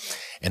coolest thing.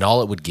 And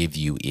all it would give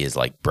you is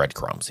like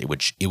breadcrumbs. It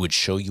would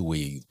show you where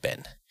you've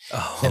been.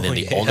 And then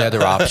the only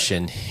other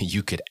option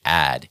you could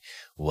add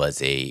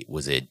was a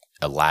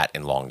lat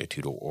and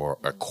longitude, or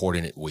a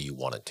coordinate where you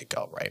wanted to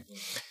go, right?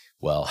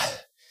 Well,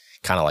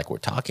 kind of like we're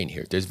talking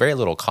here, there's very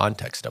little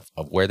context of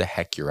where the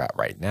heck you're at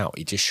right now.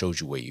 It just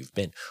shows you where you've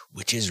been,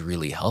 which is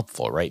really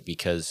helpful, right?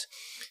 Because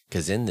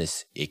Because in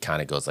this, it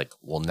kind of goes like,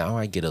 well, now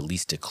I get at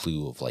least a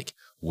clue of like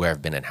where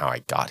I've been and how I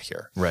got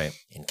here. Right.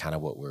 And kind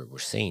of what we're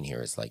saying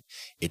here is like,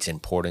 it's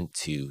important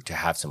to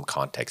have some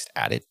context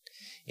at it.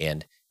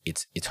 And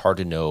it's hard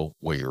to know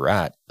where you're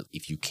at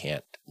if you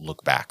can't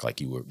look back,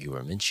 like you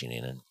were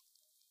mentioning. And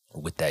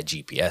with that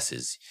GPS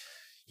is,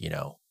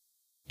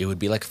 it would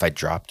be like if I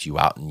dropped you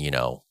out and,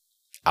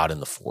 out in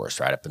the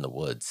forest, right up in the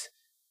woods,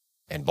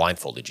 and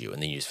blindfolded you,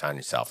 and then you just found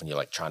yourself and you're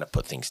like trying to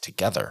put things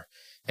together.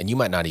 And you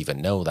might not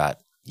even know that,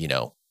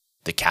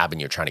 the cabin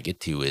you're trying to get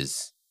to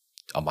is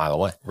a mile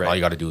away. Right. All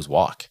you got to do is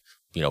walk,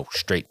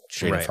 straight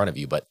right in front of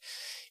you. But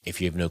if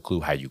you have no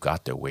clue how you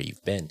got there, where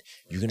you've been,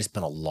 you're going to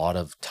spend a lot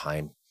of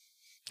time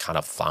kind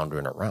of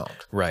floundering around.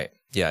 Right.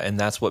 Yeah. And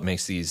that's what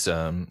makes these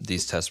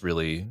tests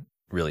really,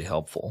 really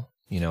helpful.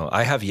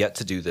 I have yet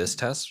to do this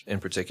test in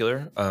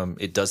particular.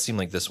 It does seem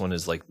like this one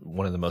is like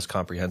one of the most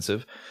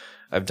comprehensive.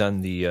 I've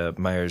done the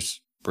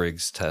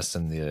Myers-Briggs test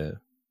and the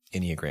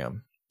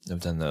Enneagram.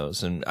 I've done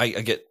those, and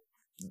I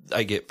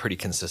get pretty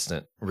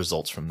consistent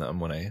results from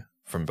them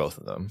from both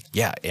of them.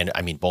 Yeah, and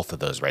I mean both of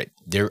those, right?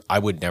 I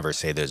would never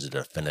say there's a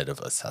definitive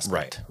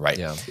assessment, right?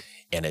 Yeah,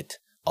 and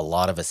a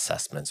lot of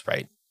assessments,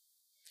 right?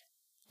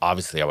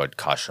 Obviously, I would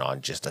caution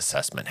on just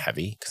assessment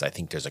heavy, because I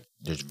think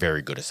there's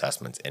very good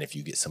assessments, and if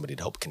you get somebody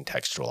to help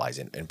contextualize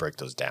and break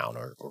those down,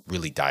 or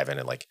really dive in,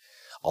 and like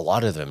a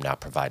lot of them now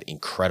provide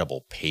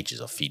incredible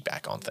pages of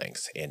feedback on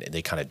things, and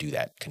they kind of do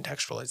that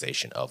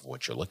contextualization of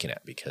what you're looking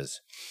at, because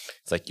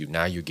it's like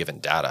now you're given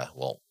data.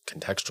 Well,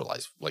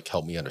 contextualize, like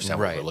help me understand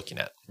what we're looking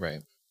at.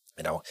 Right.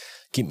 And I'll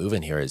keep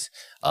moving here is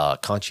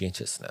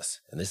conscientiousness,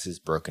 and this is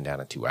broken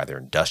down into either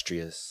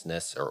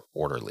industriousness or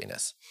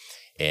orderliness.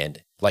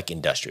 And like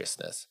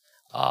industriousness,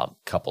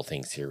 couple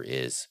things here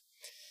is,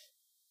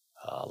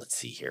 let's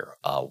see here,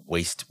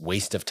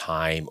 waste of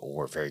time,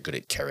 or very good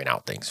at carrying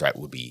out things, right,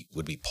 would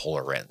be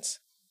polar ends.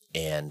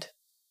 And,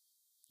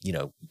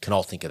 you can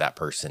all think of that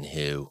person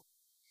who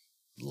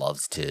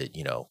loves to,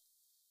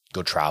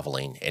 go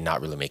traveling and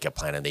not really make a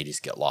plan, and they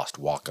just get lost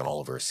walking all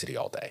over a city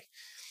all day.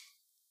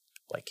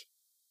 Like,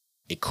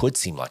 it could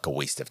seem like a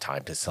waste of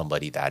time to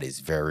somebody that is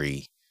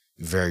very,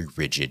 very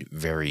rigid,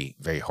 very,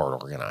 very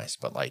hard organized.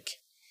 But like,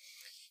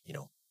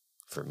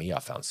 for me, I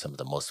found some of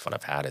the most fun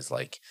I've had is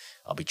like,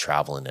 I'll be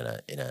traveling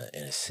in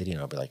a city,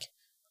 and I'll be like,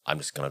 I'm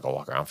just going to go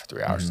walk around for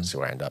 3 hours and see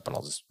where I end up. And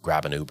I'll just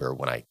grab an Uber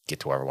when I get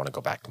to where I want to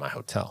go back to my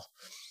hotel.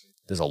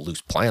 There's a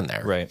loose plan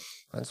there. Right.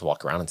 I just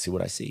walk around and see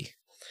what I see.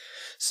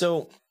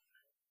 So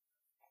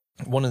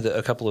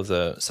a couple of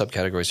the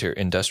subcategories here,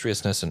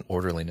 industriousness and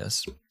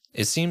orderliness.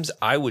 It seems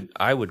I would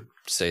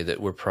say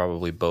that we're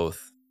probably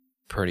both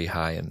pretty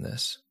high in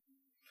this.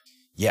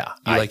 Yeah.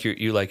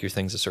 You like your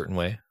things a certain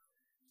way?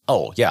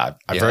 Oh, yeah.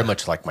 I very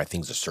much like my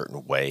things a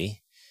certain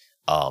way.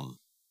 I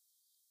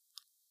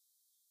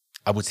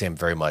would say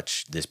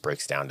this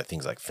breaks down to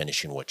things like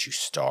finishing what you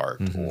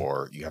start,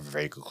 or you have a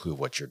very good clue of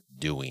what you're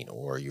doing,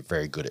 or you're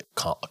very good at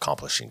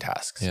accomplishing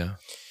tasks. Yeah.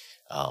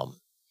 I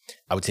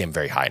would say I'm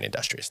very high in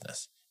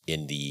industriousness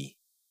in the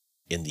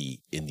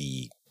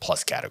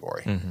plus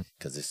category,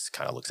 because this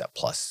kind of looks at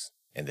plus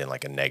and then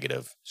like a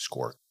negative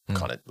score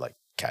kind of like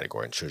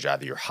category, and shows you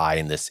either you're high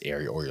in this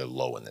area or you're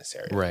low in this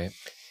area. Right.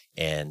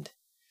 And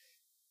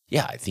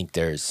yeah, I think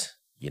there's,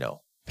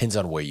 depends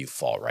on where you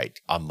fall, right?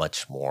 I'm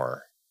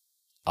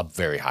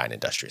very high in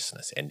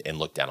industriousness and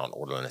look down on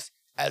orderliness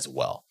as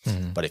well.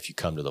 But if you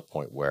come to the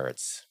point where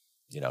it's,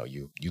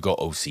 you go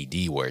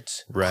OCD, where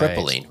it's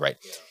crippling, right?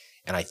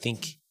 And I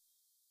think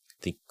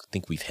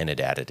we've hinted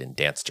at it and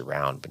danced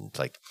around, but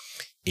like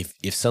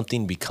if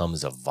something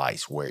becomes a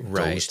vice where it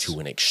goes to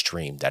an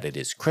extreme that it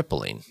is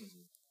crippling,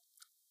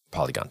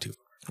 probably gone too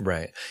far.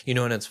 Right.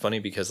 And it's funny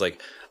because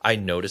like I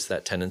noticed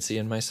that tendency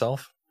in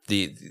myself,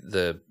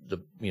 the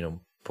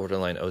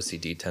borderline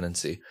OCD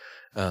tendency.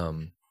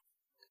 I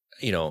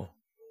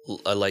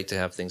like to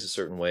have things a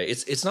certain way.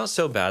 It's not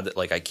so bad that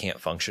like I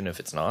can't function if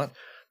it's not,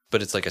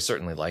 but it's like I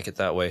certainly like it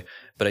that way.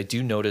 But I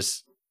do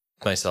notice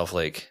myself,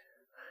 like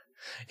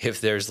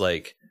if there's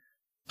like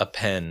a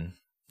pen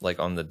like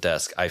on the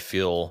desk, I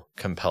feel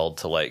compelled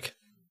to like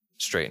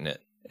straighten it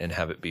and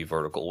have it be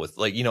vertical with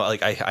like,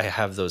 like I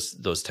have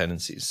those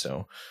tendencies.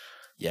 So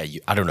yeah,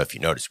 I don't know if you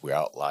noticed, we were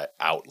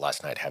out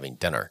last night having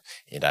dinner,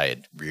 and I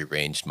had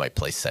rearranged my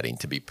place setting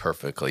to be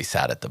perfectly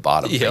sat at the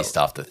bottom based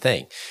off the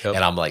thing. Yep.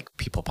 And I'm like,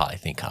 people probably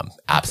think I'm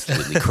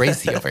absolutely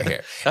crazy over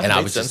here. And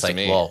I was just like,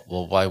 well,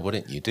 why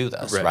wouldn't you do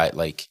this? Right.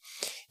 Like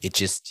it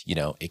just,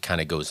 it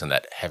kind of goes in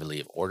that heavily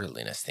of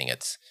orderliness thing.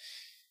 It's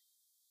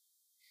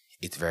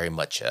very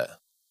much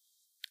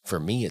for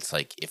me, it's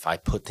like if I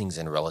put things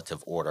in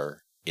relative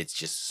order, it's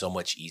just so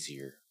much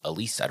easier. At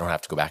least I don't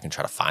have to go back and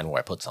try to find where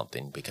I put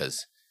something,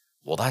 because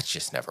well, that's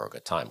just never a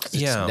good time, because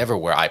it's never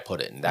where I put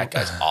it, and that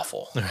guy's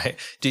awful. Right?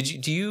 Do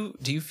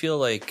you feel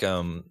like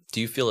do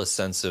you feel a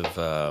sense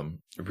of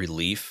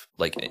relief,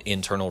 like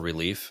internal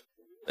relief,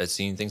 at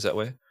seeing things that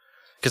way?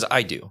 Because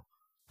I do.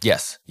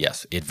 Yes.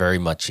 It very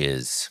much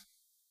is.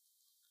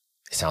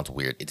 It sounds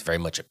weird. It's very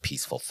much a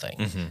peaceful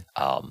thing.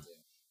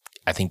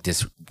 I think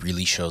this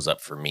really shows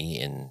up for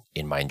me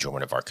in my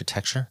enjoyment of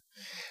architecture.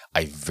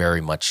 I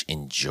very much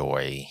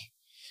enjoy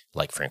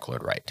like Frank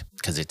Lloyd Wright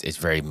because it's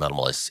very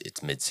minimalist.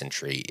 It's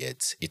mid-century.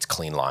 It's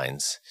clean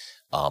lines.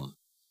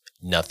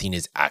 Nothing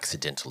is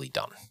accidentally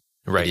done.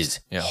 Right. It is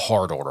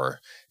hard order,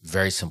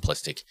 very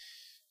simplistic.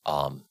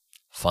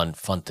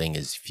 Fun thing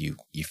is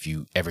if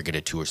you ever get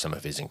a tour of some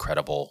of his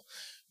incredible,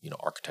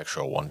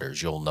 architectural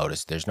wonders, you'll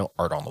notice there's no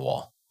art on the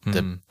wall.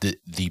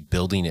 The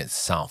building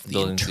itself,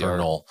 the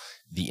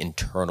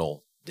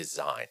internal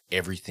design,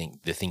 everything,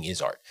 the thing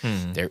is art.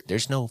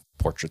 There's no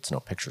portraits, no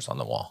pictures on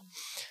the wall.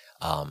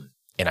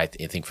 And I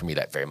think for me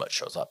that very much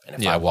shows up. And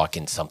if I walk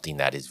in something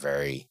that is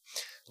very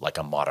like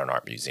a modern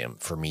art museum,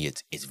 for me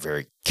it's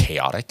very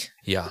chaotic.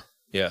 Yeah.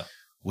 Yeah.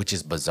 Which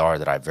is bizarre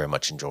that I very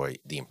much enjoy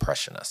the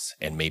Impressionists.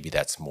 And maybe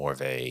that's more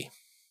of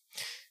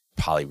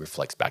probably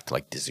reflects back to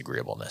like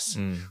disagreeableness,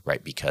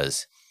 right?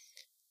 Because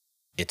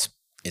it's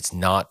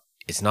not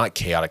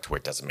chaotic to where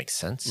it doesn't make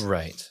sense.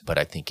 Right. But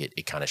I think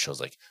it kind of shows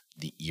like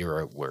the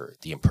era where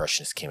the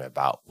Impressionists came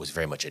about was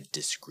very much a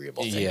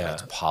disagreeable thing. Yeah. Right?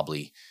 It's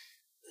probably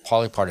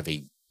part of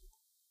a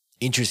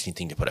interesting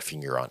thing to put a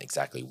finger on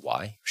exactly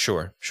why.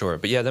 Sure.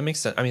 But yeah, that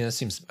makes sense. I mean,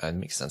 that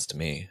makes sense to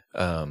me.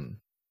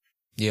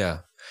 Yeah,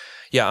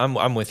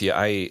 I'm with you.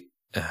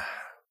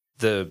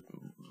 The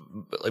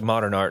like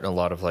modern art and a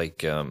lot of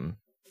like,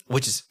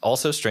 which is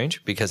also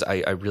strange because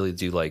I really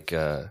do like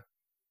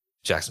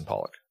Jackson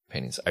Pollock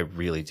paintings. I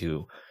really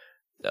do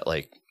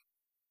like.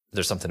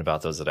 There's something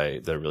about those that I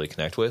really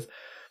connect with,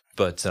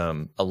 but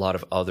a lot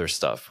of other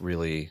stuff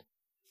really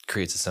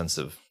creates a sense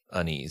of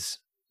unease.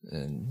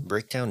 And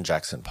break down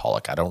Jackson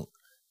Pollock.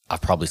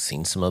 I've probably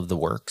seen some of the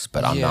works,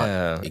 but I'm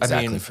not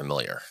exactly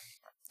familiar.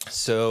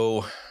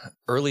 So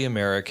early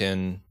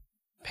American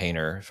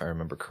painter, if I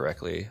remember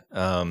correctly.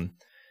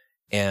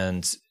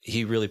 And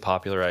he really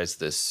popularized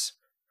this,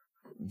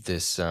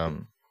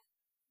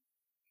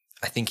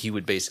 I think he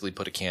would basically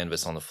put a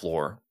canvas on the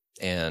floor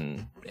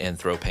and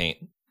throw paint.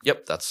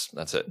 Yep.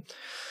 That's it.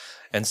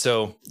 And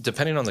so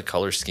depending on the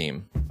color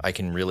scheme, I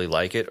can really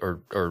like it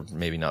or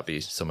maybe not be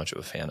so much of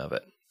a fan of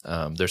it.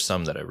 There's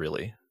some that I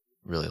really,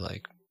 really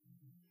like.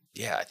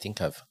 Yeah. I think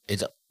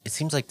it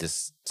seems like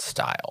this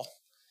style,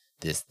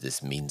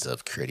 this means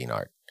of creating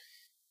art.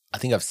 I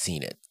think I've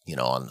seen it,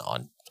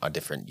 on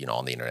different,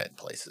 on the internet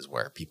places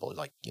where people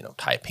like,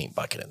 tie a paint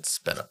bucket and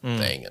spin a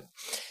thing, and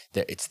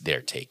it's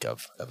their take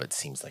of it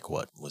seems like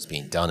what was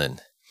being done.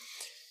 And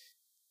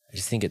I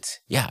just think it's,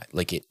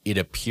 like it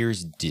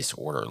appears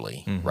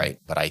disorderly, right?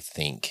 But I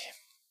think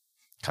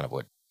kind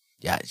of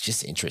it's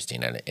just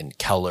interesting and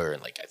color.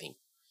 And like, I think,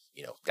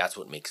 that's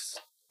what makes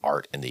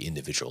art and the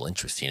individual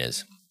interesting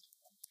is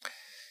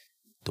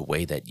the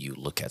way that you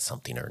look at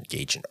something or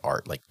engage in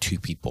art. Like two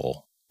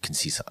people can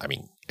see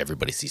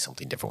everybody sees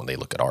something different when they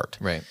look at art.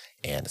 Right.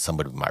 And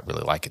somebody might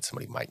really like it,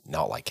 somebody might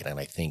not like it. And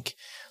I think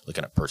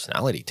looking at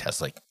personality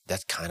tests, like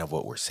that's kind of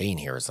what we're saying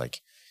here is like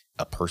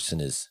a person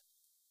is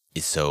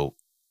so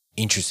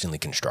interestingly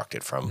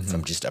constructed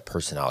from just a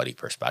personality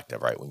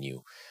perspective, right? When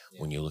you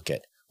look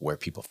at where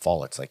people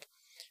fall, it's like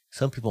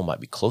some people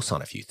might be close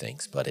on a few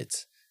things, but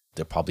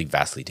they're probably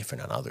vastly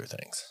different on other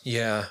things.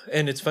 Yeah.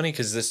 And it's funny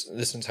because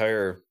this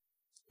entire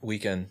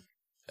weekend,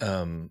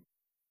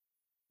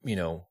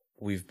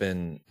 we've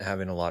been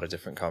having a lot of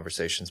different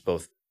conversations,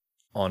 both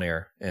on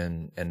air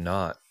and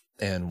not.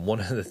 And one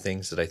of the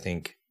things that I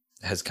think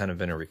has kind of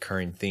been a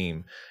recurring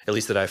theme, at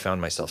least that I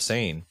found myself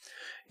saying,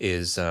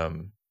 is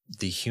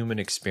the human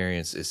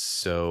experience is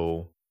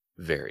so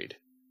varied.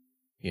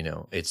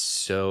 It's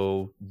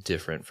so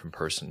different from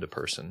person to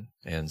person.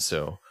 And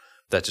so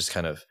that just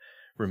kind of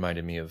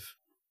reminded me of,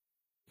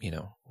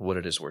 what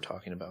it is we're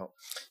talking about.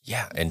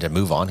 Yeah. And to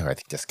move on here, I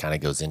think this kind of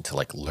goes into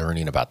like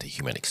learning about the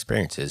human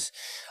experiences,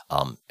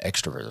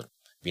 extroversion,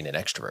 being an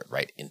extrovert,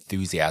 right?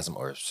 Enthusiasm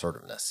or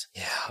assertiveness.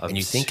 Yeah. And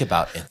you think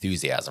about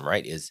enthusiasm,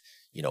 right? Is,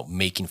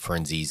 making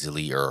friends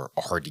easily or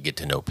hard to get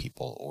to know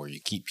people, or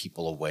you keep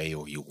people away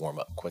or you warm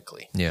up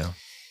quickly. Yeah.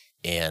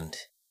 And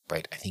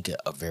right, I think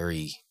a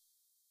very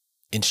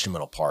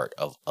instrumental part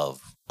of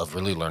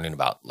really learning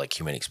about like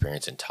human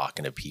experience and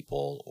talking to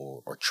people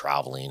or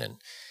traveling, and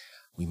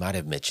we might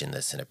have mentioned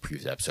this in a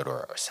previous episode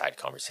or a side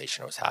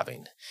conversation I was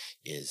having,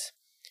 is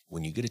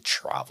when you get to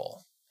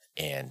travel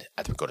and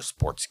either go to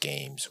sports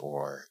games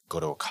or go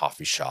to a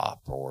coffee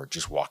shop or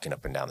just walking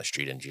up and down the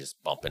street and just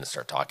bump in and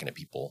start talking to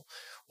people,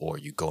 or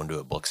you go into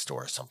a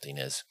bookstore or something,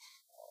 is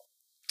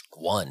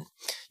one,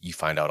 you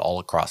find out all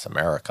across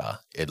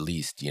America, at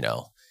least,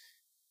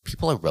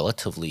 people are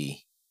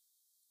relatively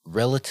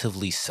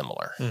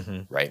similar,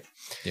 right?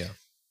 Yeah.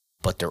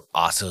 But they're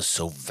also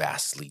so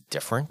vastly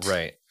different.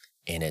 Right.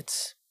 And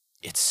it's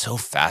so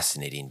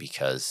fascinating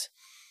because,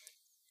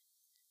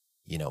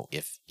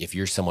 if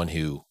you're someone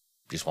who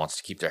just wants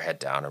to keep their head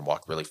down and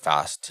walk really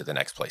fast to the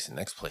next place,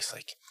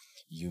 like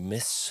you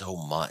miss so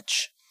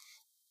much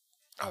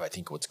of, I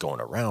think, what's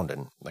going around.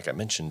 And like I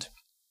mentioned,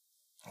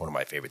 one of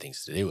my favorite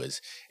things to do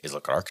is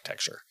look at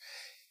architecture,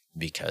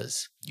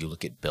 because you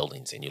look at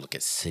buildings and you look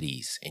at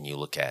cities and you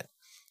look at,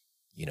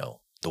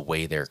 the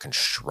way they're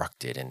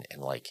constructed, and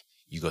like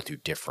you go through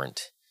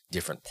different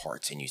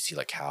parts, and you see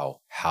like how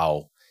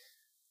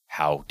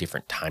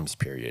different time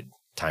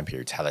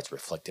periods, how that's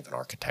reflective in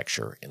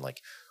architecture, and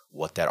like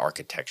what that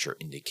architecture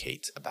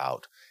indicates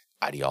about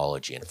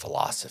ideology and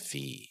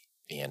philosophy.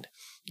 And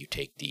you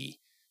take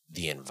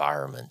the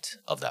environment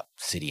of that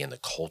city and the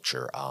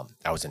culture.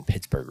 I was in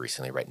Pittsburgh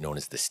recently, right, known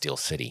as the Steel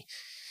City.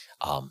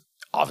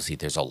 Obviously,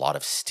 there's a lot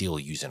of steel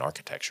used in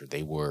architecture.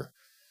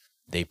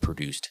 They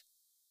produced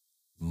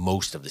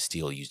most of the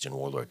steel used in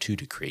World War II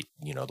to create,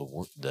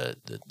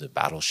 the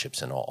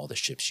battleships and all the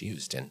ships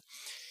used, and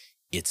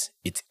it's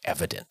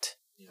evident,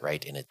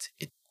 right? And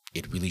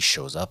it really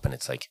shows up, and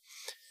it's like,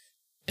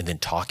 and then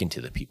talking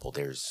to the people,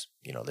 there's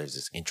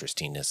this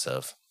interestingness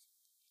of,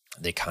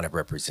 they kind of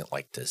represent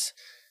like this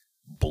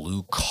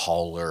blue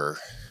collar,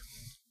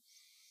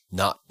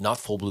 not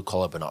full blue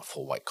collar, but not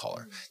full white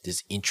collar.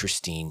 This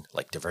interesting,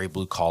 like they're very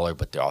blue collar,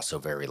 but they're also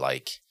very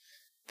like,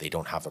 they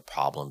don't have a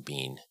problem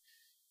being,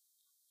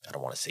 I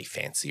don't want to say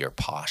fancy or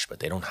posh, but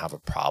they don't have a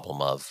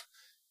problem of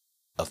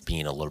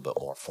being a little bit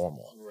more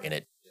formal. Right.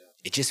 And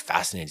it's just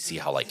fascinating to see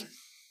how like,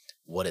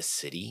 what a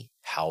city,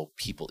 how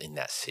people in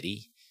that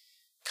city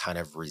kind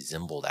of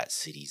resemble that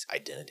city's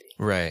identity.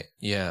 Right.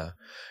 Yeah.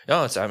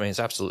 No, it's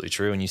absolutely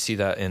true. And you see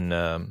that in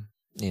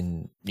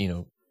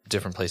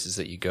different places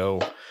that you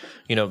go.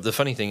 The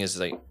funny thing is,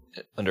 like,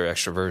 under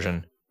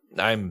extroversion,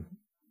 I'm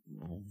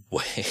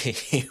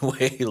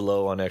way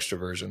low on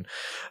extroversion.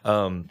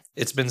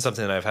 It's been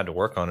something that I've had to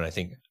work on. And I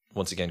think,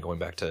 once again, going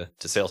back to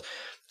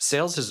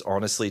sales has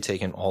honestly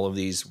taken all of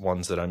these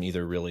ones that I'm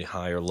either really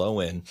high or low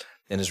in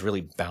and has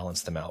really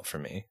balanced them out for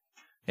me.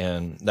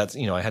 And that's,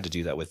 I had to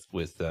do that with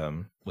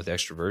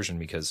extroversion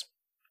because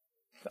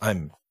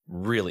I'm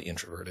really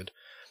introverted.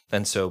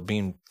 And so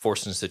being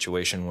forced in a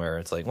situation where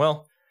it's like,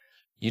 well,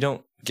 you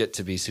don't get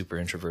to be super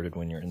introverted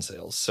when you're in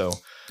sales. So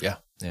yeah.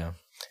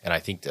 And I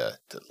think the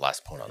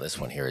last point on this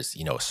one here is,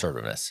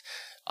 assertiveness,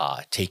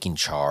 taking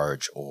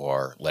charge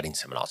or letting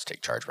someone else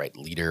take charge, right?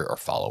 Leader or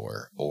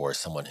follower, or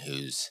someone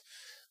who's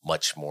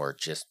much more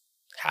just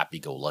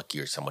happy-go-lucky,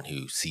 or someone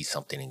who sees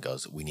something and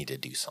goes, we need to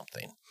do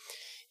something.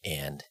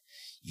 And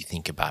you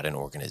think about in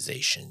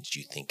organizations,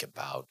 you think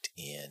about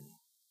in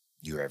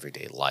your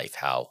everyday life,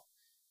 how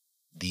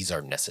these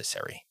are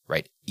necessary,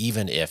 right?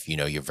 Even if,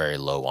 you're very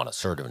low on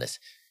assertiveness,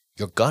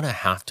 you're going to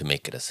have to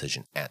make a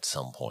decision at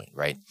some point,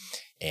 right?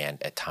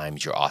 And at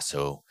times you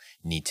also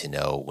need to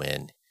know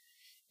when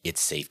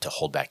it's safe to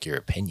hold back your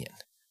opinion.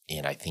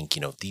 And I think,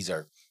 these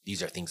are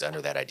things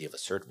under that idea of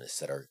assertiveness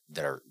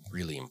that are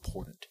really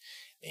important.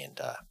 And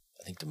I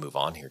think to move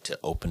on here to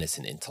openness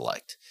and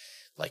intellect,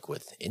 like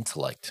with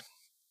intellect,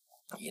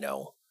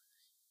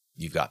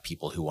 you've got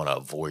people who want to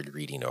avoid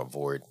reading or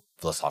avoid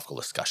philosophical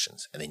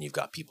discussions. And then you've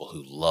got people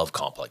who love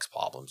complex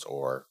problems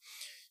or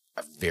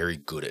are very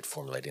good at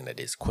formulating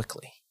ideas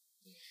quickly.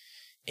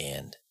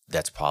 And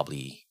that's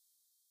probably,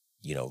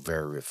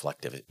 very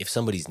reflective. If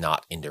somebody's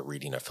not into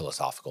reading or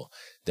philosophical,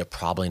 they're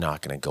probably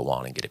not going to go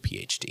on and get a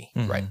PhD,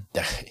 right?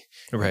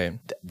 Right.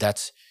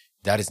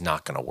 That is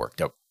not going to work.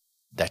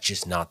 That's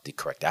just not the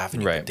correct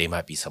avenue. Right. But they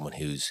might be someone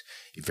who's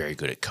very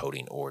good at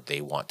coding, or they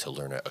want to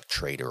learn a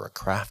trade or a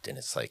craft. And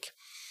it's like,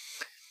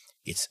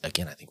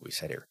 again, I think we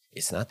said here,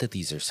 it's not that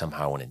these are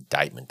somehow an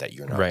indictment that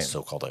you're not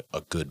so-called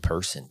a good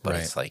person, but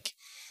it's like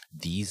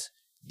these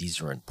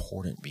are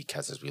important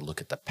because as we look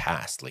at the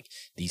past, like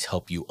these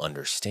help you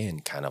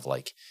understand kind of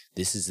like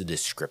this is a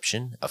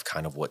description of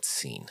kind of what's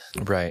seen.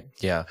 Right.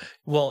 Yeah.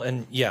 Well,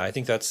 and yeah, I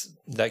think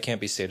that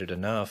can't be stated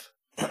enough.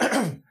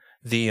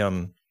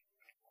 This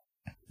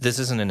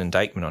isn't an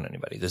indictment on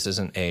anybody. This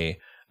isn't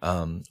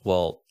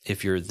well,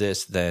 if you're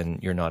this, then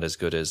you're not as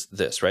good as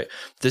this, right?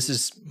 This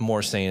is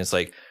more saying it's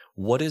like,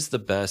 what is the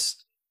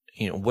best,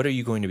 what are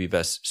you going to be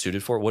best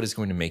suited for? What is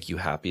going to make you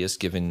happiest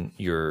given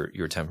your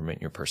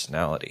temperament, your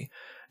personality?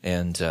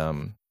 And,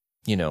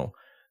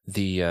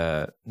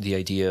 the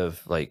idea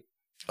of like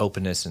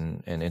openness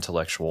and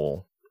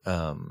intellectual,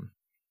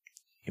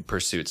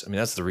 pursuits. I mean,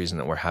 that's the reason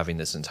that we're having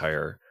this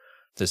entire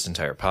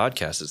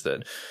podcast is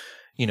that,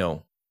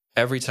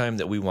 every time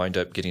that we wind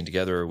up getting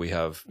together, we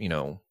have,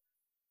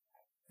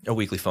 a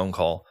weekly phone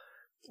call,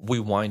 we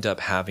wind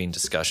up having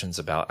discussions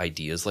about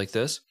ideas like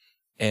this.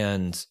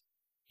 And,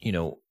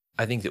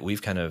 I think that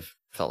we've kind of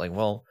felt like,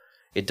 well,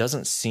 it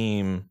doesn't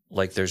seem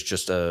like there's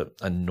just a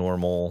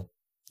normal,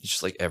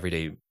 just like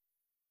everyday,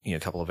 a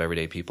couple of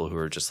everyday people who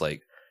are just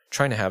like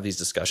trying to have these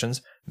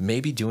discussions,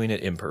 maybe doing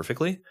it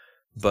imperfectly,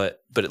 but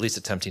at least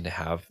attempting to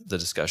have the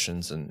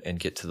discussions and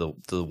get to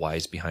the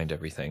whys behind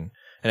everything.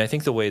 And I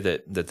think the way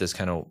that this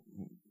kind of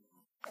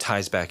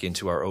ties back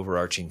into our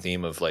overarching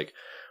theme of like,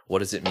 what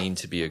does it mean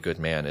to be a good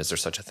man? Is there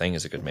such a thing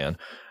as a good man?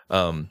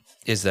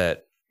 Is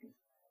that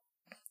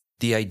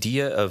the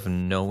idea of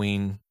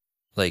knowing,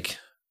 like,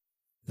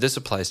 this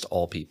applies to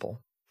all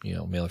people,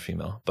 male or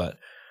female, but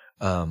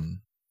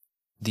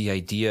the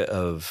idea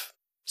of,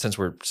 since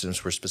we're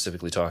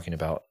specifically talking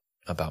about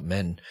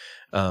men,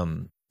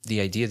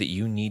 the idea that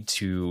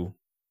you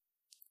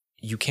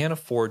can't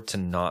afford to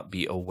not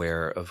be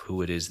aware of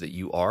who it is that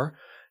you are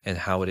and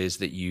how it is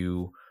that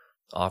you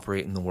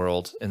operate in the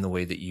world and the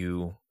way that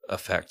you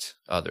affect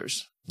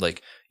others.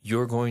 Like,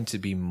 you're going to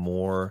be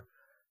more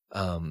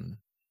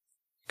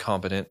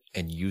competent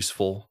and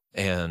useful,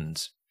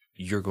 and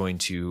you're going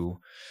to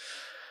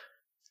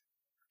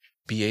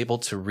be able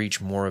to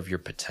reach more of your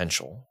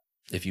potential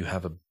if you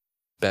have a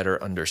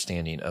better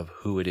understanding of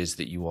who it is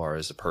that you are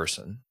as a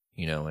person,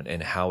 you know,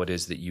 and how it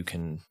is that you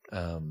can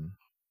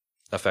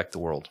affect the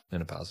world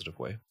in a positive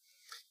way.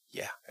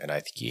 Yeah, and I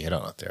think you hit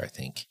on it there. I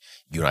think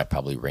you and I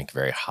probably rank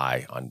very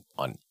high on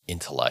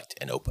intellect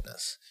and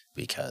openness,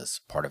 because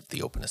part of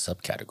the openness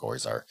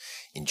subcategories are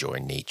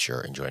enjoying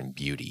nature, enjoying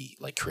beauty,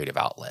 like creative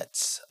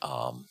outlets.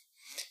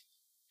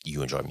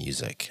 You enjoy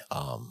music.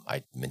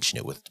 I mentioned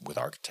it with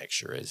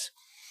architecture. Is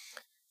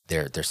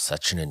there's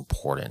such an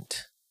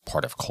important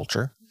part of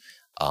culture.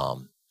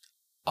 I've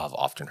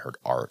often heard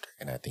art,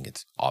 and I think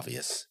it's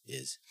obvious,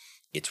 is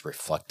it's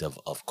reflective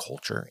of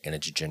culture, and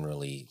it's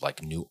generally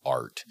like new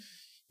art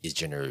is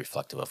generally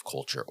reflective of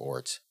culture,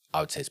 or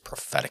I would say it's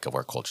prophetic of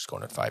where culture is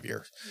going in 5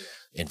 years.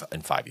 In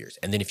 5 years.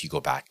 And then if you go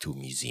back to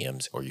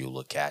museums, or you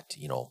look at,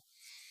 you know,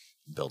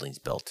 buildings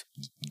built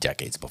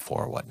decades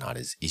before or whatnot,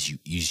 is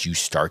you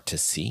start to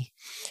see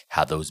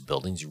how those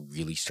buildings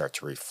really start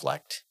to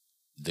reflect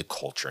the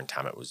culture and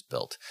time it was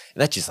built.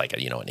 And that's just like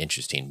a, you know, an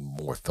interesting,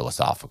 more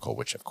philosophical,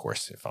 which of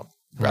course, if I'm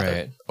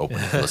rather open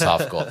and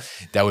philosophical,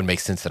 that would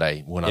make sense that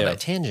I went on that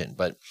tangent.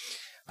 But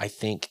I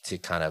think to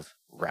kind of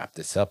wrap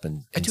this up,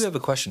 and I do have a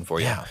question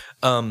for you. Yeah.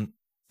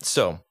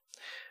 So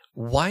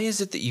why is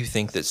it that you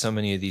think that so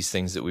many of these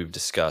things that we've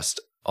discussed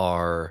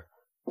are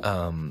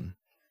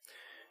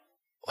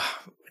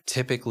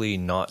typically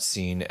not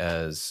seen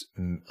as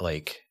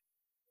like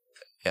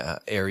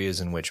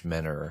areas in which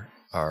men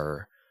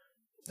are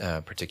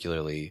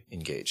particularly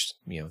engaged?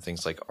 You know,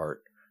 things like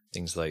art,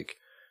 things like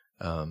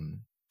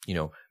you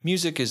know,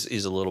 music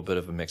is a little bit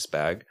of a mixed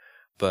bag,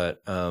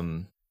 but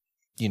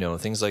you know,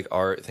 things like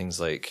art, things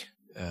like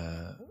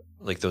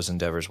those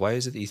endeavors. Why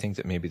is it that you think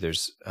that maybe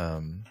there's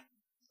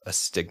a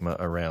stigma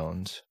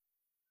around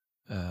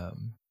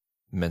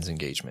men's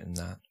engagement in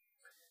that?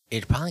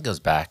 It probably goes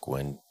back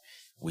when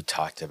we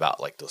talked about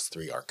like those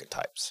 3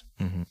 archetypes,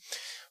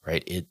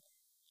 right? It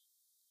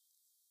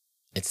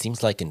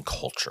seems like in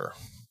culture,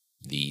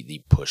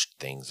 the pushed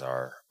things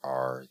are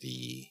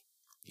the,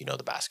 you know,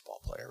 the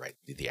basketball player, right?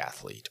 The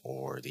athlete,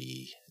 or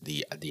the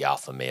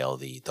alpha male,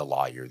 the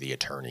lawyer, the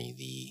attorney,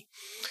 the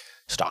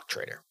stock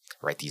trader,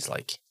 right? These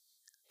like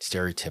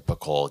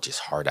stereotypical,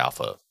 just hard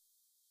alpha,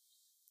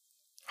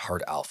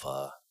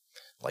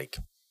 like,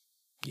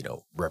 you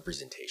know,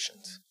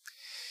 representations.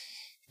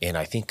 And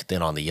I think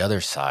then on the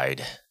other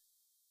side,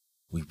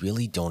 we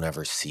really don't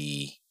ever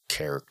see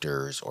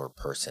characters or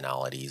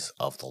personalities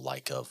of the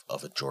like of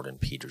a Jordan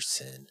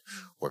Peterson,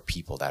 or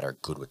people that are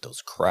good with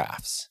those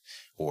crafts,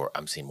 or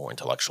I'm saying more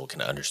intellectual,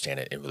 can understand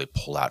it and really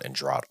pull out and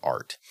draw out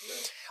art.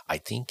 I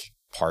think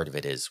part of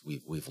it is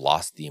we've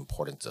lost the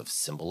importance of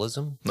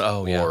symbolism,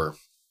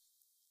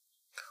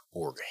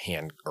 or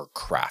hand, or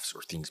crafts,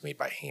 or things made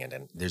by hand.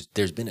 And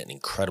there's been an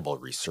incredible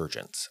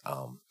resurgence.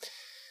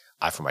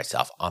 I, for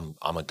myself, I'm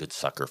a good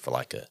sucker for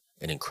like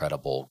an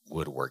incredible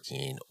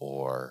woodworking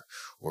or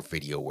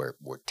video where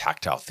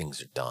tactile things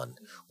are done,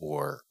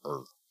 or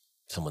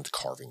someone's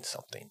carving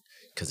something,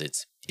 because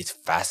it's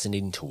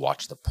fascinating to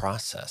watch the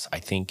process. I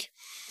think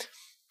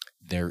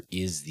there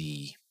is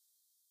the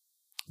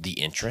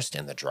interest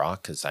and the draw,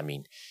 because I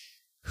mean,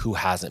 who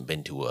hasn't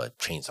been to a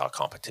chainsaw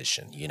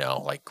competition? You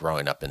know, like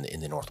growing up in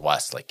the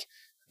Northwest, like,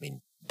 I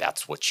mean,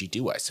 that's what you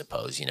do, I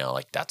suppose, you know,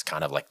 like that's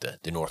kind of like the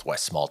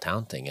Northwest small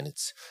town thing. And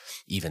it's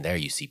even there,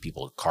 you see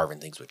people carving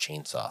things with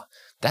chainsaw.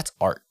 That's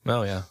art.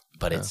 Oh yeah.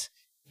 But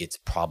it's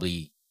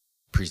probably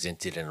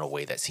presented in a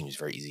way that seems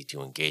very easy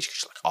to engage,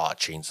 because you're like,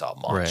 chainsaw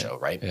macho,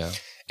 right? Yeah.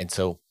 And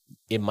so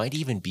it might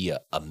even be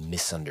a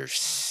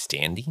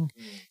misunderstanding,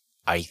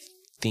 I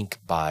think,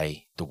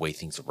 by the way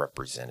things are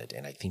represented.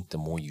 And I think the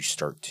more you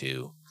start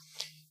to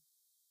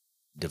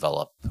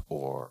develop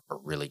or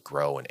really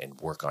grow and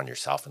work on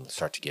yourself, and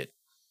start to get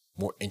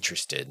more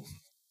interested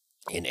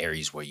in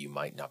areas where you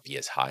might not be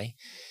as high,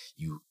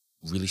 you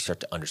really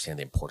start to understand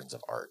the importance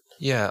of art.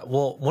 Yeah.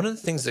 Well, one of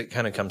the things that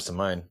kind of comes to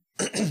mind,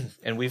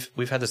 and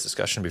we've had this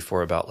discussion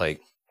before about,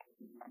 like,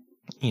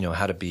 you know,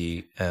 how to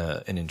be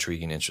an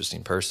intriguing,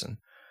 interesting person.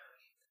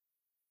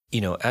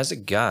 You know, as a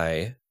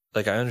guy,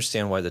 like, I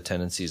understand why the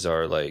tendencies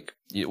are like,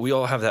 we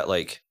all have that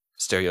like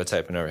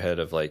stereotype in our head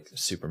of like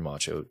super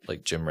macho,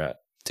 like gym rat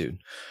dude.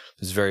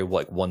 It's very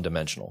like one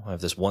dimensional. I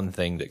have this one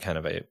thing that kind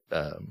of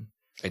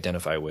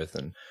identify with,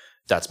 and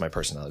that's my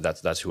personality.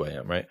 That's who I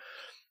am, right?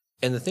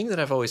 And the thing that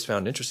I've always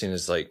found interesting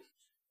is, like,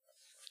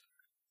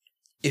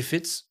 if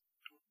it's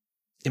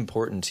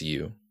important to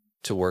you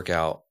to work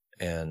out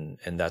and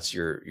that's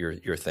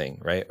your thing,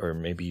 right? Or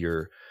maybe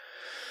you're,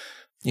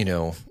 you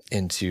know,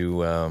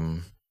 into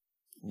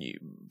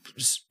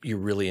you're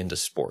really into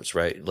sports,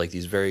 right? Like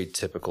these very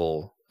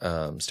typical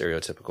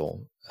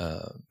stereotypical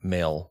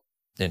male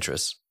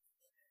interests.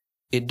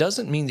 It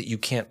doesn't mean that you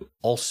can't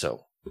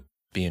also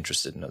be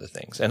interested in other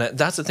things. And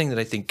that's the thing that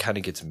I think kind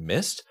of gets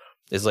missed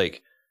is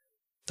like,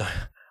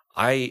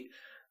 I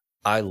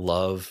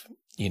love,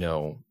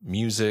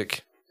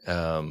 music.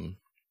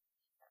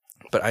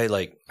 But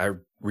I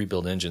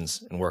rebuild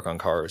engines and work on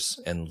cars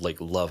and like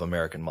love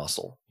American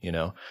muscle.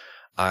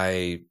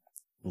 I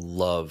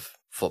love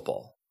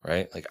football,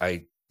 right? Like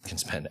I can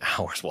spend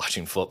hours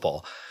watching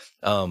football.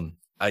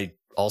 I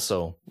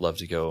also love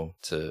to go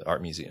to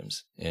art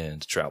museums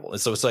and travel. And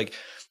so it's like,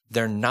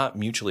 they're not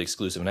mutually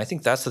exclusive. And I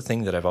think that's the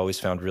thing that I've always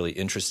found really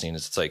interesting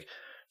is it's like,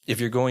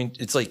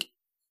 it's like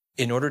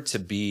in order to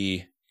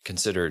be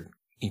considered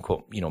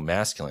equal,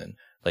 masculine,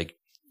 like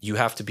you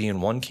have to be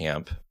in one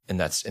camp and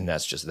that's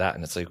just that.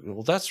 And it's like,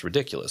 well, that's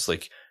ridiculous.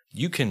 Like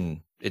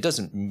it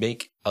doesn't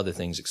make other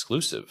things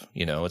exclusive.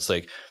 It's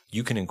like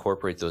you can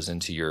incorporate those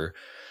into your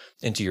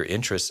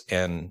interests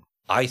and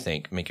I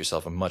think make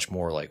yourself a much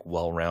more like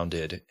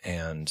well-rounded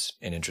and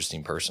an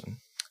interesting person.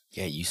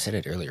 Yeah. You said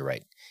it earlier,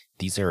 right?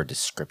 These are a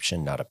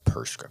description, not a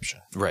prescription.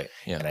 Right.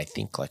 Yeah. And I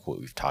think like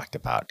what we've talked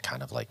about,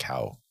 kind of like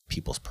how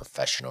people's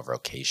profession or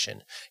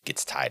vocation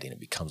gets tied in. It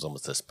becomes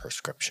almost this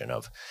prescription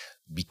of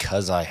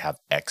because I have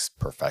X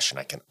profession,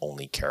 I can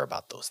only care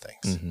about those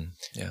things. Mm-hmm.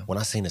 Yeah. We're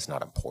not saying it's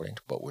not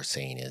important. What we're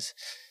saying is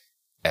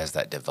as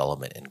that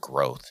development and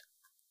growth,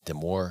 the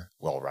more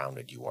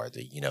well-rounded you are,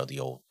 the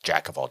old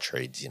jack of all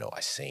trades, I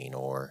saying,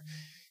 or,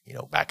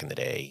 back in the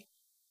day,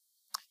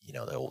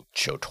 the old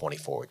show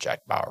 24 with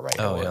Jack Bauer, right?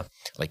 Oh, yeah.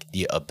 Like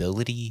the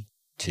ability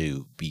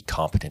to be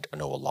competent or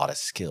know a lot of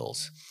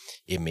skills,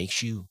 it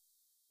makes you,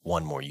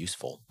 one, more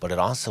useful, but it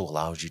also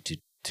allows you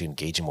to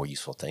engage in more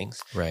useful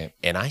things. Right.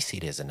 And I see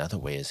it as another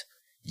way is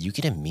you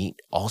get to meet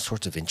all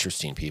sorts of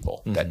interesting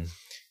people that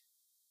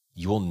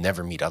you will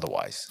never meet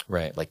otherwise.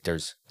 Right. Like there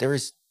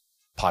is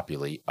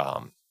popularly,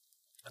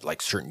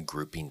 like certain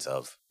groupings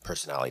of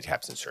personality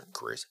types in certain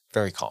careers,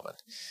 very common.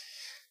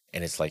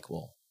 And it's like,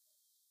 well,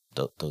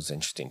 those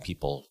interesting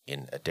people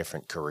in a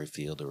different career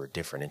field or a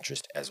different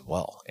interest as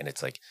well. And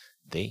it's like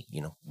they,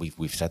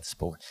 we've said this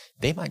before,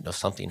 they might know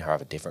something or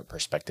have a different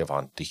perspective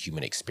on the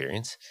human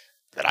experience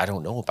that I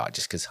don't know about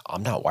just because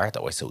I'm not wired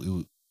that way. So it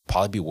would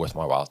probably be worth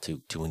my while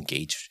to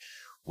engage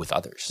with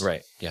others.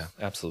 Right. Yeah,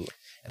 absolutely.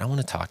 And I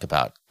want to talk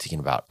about thinking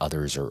about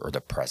others or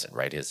the present,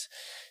 right? Is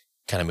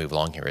kind of move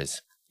along here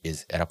is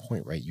at a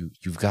point, right?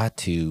 You've got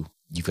to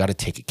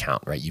take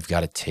account, right? You've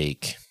got to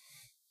take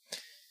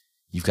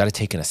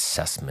an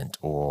assessment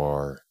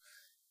or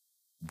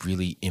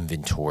really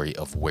inventory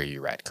of where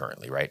you're at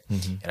currently, right?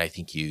 Mm-hmm. And I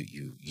think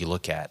you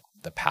look at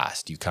the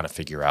past, you kind of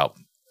figure out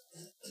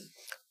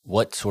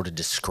what sort of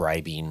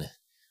describing,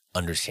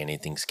 understanding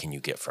things can you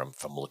get from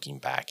looking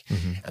back.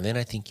 Mm-hmm. And then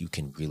I think you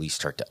can really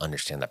start to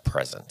understand the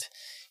present.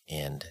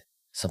 And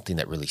something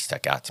that really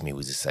stuck out to me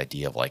was this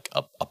idea of like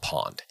a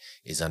pond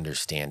is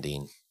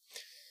understanding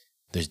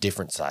there's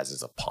different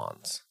sizes of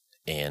ponds.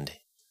 And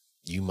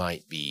you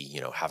might be,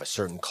 have a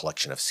certain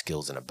collection of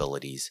skills and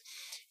abilities,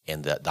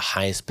 and the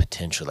highest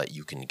potential that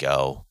you can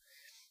go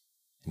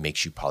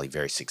makes you probably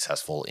very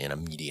successful in a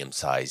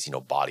medium-sized,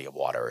 body of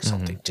water or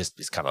something. Mm-hmm. Just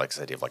it's kind of like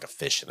this idea of like a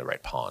fish in the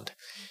right pond.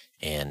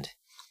 And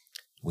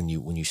when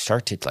you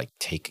start to like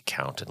take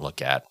account and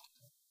look at,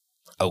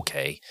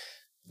 okay,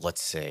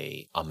 let's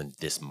say I'm in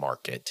this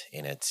market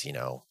and it's,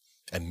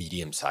 a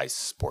medium-sized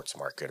sports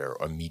market or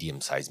a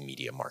medium-sized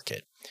media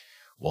market.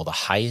 Well, the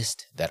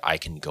highest that I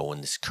can go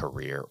in this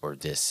career or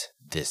this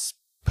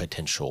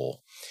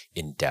potential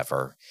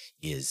endeavor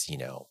is,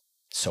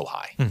 so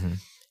high. Mm-hmm.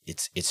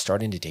 It's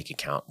starting to take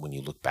account when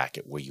you look back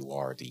at where you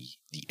are, the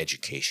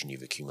education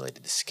you've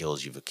accumulated, the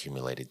skills you've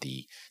accumulated,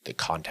 the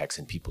contacts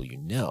and people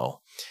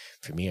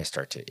For me,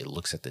 it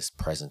looks at this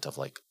present of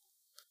like,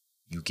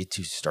 you get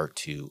to start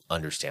to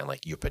understand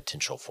like your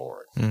potential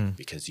forward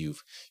because you're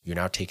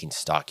now taking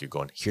stock. You're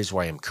going, here's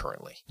where I am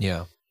currently.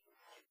 Yeah.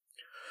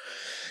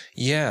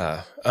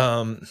 Yeah.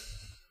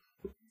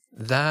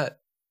 That,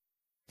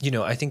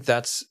 I think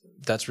that's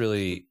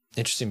really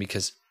interesting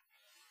because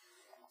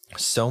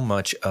so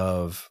much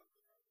of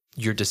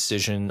your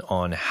decision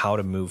on how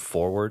to move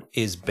forward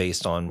is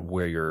based on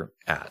where you're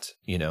at,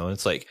 and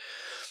it's like,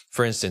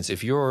 for instance,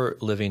 if you're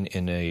living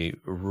in a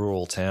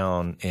rural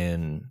town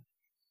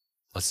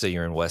let's say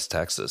you're in West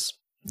Texas,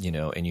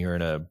 and you're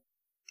in a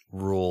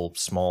rural,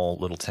 small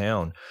little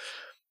town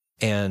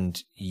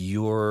and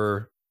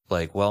you're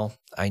like, well,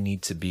 I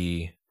need to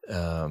be,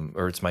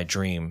 or it's my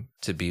dream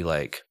to be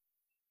like,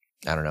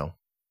 I don't know,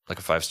 like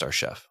a 5-star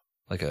chef,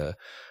 like a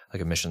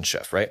Michelin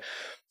chef, right?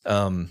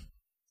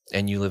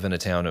 And you live in a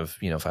town of,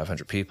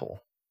 500 people.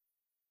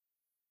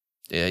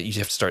 Yeah, you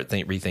have to start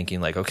rethinking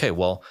like, okay,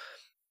 well,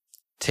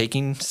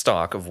 taking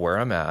stock of where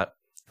I'm at,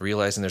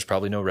 realizing there's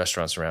probably no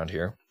restaurants around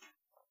here,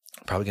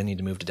 probably gonna need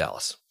to move to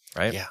Dallas,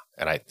 right? Yeah,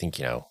 and I think,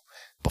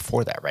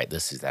 before that, right,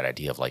 this is that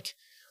idea of like,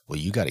 well,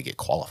 you got to get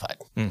qualified.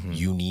 Mm-hmm.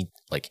 You need,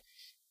 like,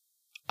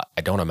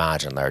 I don't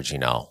imagine there's,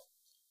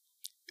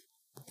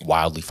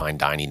 wildly fine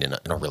dining in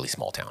a really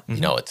small town.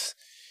 Mm-hmm. It's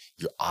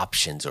your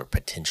options or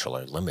potential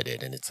are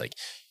limited. And it's like,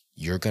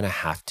 you're going to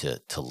have to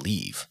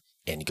leave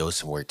and go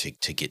somewhere to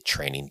get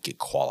training, get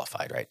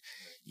qualified, right?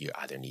 you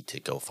either need to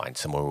go find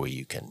somewhere where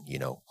you can,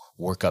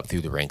 work up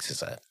through the ranks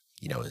as a,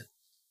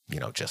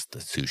 just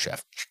the sous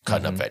chef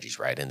cutting up veggies,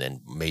 right? And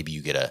then maybe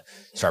you get to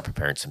start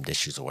preparing some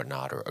dishes or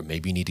whatnot, or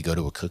maybe you need to go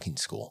to a cooking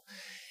school.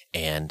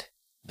 And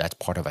that's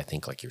part of, I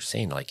think, like you're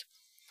saying, like,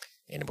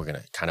 and we're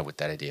going to kind of with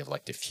that idea of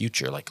like the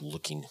future, like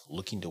looking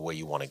to where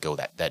you want to go,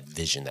 that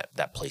vision,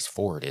 that place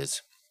forward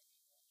is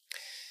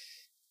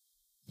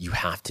you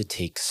have to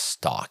take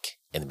stock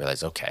and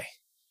realize, okay,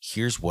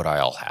 here's what I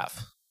all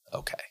have.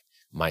 Okay.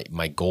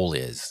 My goal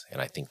is,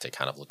 and I think to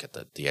kind of look at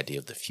the idea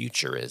of the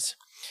future is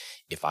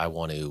if I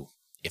want to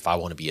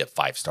be a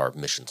 5-star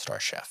Michelin star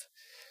chef,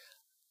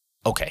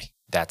 okay,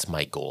 that's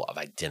my goal. I've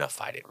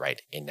identified it, right?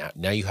 And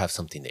now you have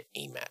something to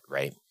aim at,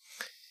 right?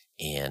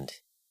 And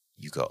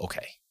you go,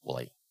 okay, well,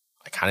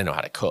 I kind of know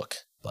how to cook,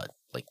 but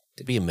like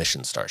to be a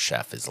Michelin star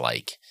chef is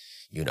like,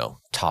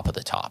 top of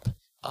the top.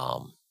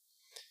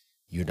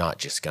 You're not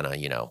just gonna,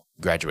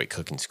 graduate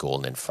cooking school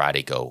and then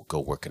Friday go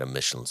work at a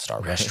Michelin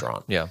star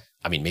restaurant. Yeah.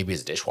 I mean, maybe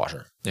as a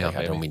dishwasher. Yeah,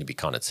 I don't mean to be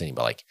condescending,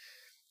 but like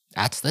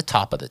that's the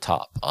top of the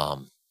top.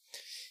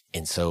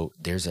 And so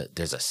there's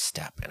a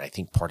step, and I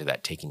think part of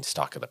that taking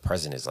stock of the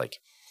present is like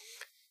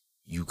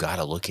you got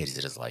to look at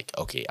it as like,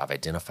 okay, I've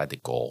identified the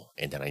goal,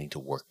 and then I need to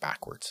work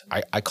backwards.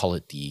 I call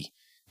it the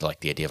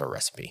idea of a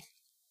recipe.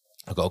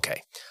 I go,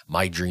 okay,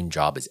 my dream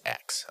job is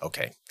X.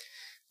 Okay,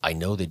 I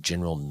know the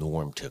general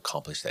norm to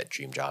accomplish that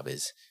dream job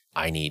is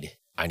I need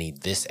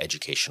this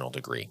educational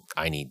degree.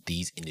 I need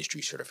these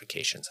industry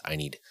certifications. I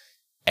need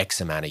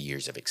X amount of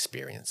years of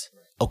experience.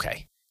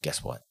 Okay,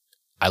 guess what?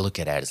 I look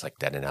at it as like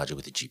that analogy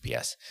with the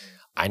GPS.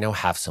 I now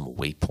have some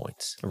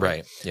waypoints.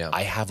 Right. Yeah.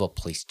 I have a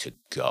place to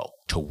go,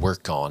 to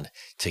work on,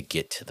 to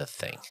get to the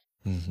thing.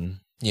 Mm-hmm.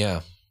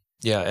 Yeah.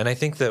 Yeah. And I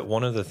think that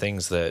one of the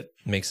things that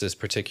makes this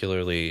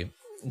particularly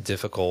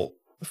difficult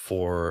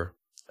for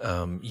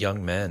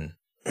young men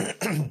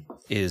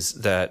is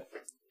that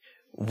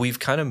we've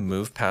kind of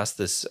moved past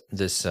this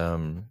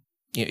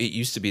it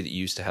used to be that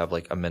you used to have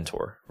like a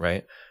mentor,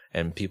 right?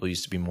 And people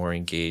used to be more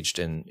engaged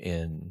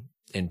in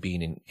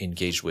being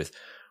engaged with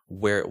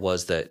where it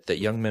was that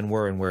young men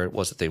were and where it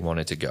was that they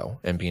wanted to go,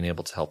 and being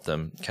able to help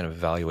them kind of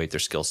evaluate their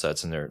skill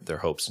sets and their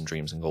hopes and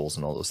dreams and goals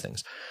and all those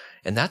things.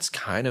 And that's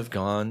kind of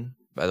gone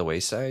by the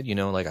wayside,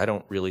 like I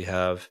don't really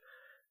have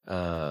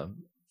a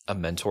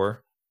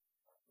mentor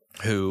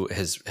who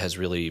has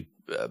really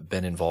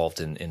been involved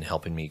in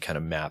helping me kind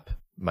of map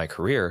my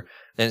career.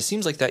 And it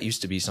seems like that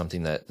used to be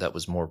something that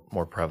was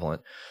more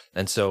prevalent.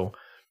 And so,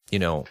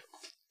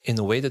 in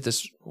the way that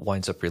this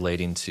winds up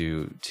relating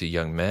to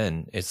young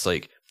men, it's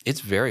like,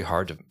 it's very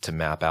hard to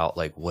map out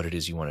like what it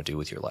is you want to do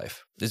with your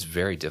life. It's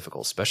very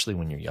difficult, especially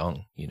when you're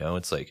young.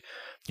 It's like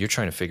you're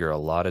trying to figure a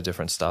lot of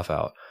different stuff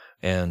out.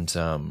 And,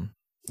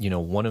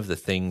 one of the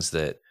things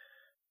that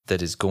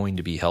is going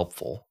to be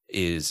helpful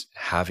is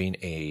having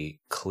a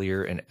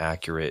clear and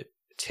accurate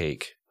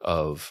take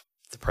of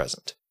the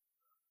present.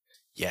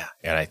 Yeah.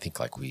 And I think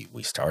like we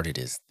started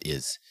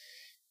is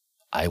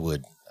I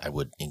would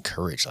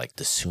encourage, like,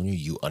 the sooner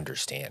you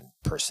understand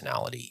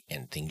personality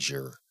and things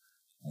you're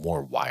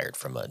more wired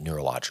from a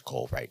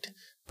neurological, right,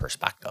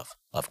 perspective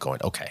of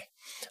going, okay,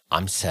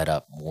 I'm set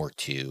up more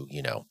to,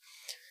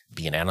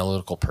 be an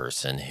analytical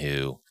person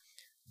who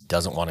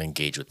doesn't want to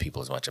engage with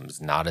people as much. I'm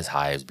not as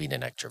high as being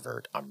an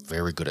extrovert. I'm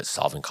very good at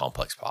solving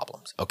complex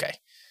problems. Okay,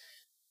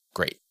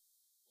 great.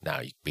 Now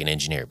you be an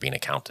engineer, be an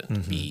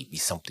accountant, be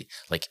something.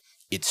 Like,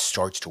 it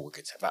starts to work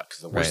itself out,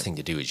 because the worst thing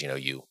to do is,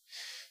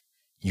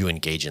 you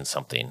engage in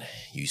something,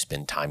 you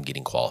spend time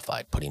getting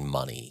qualified, putting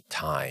money,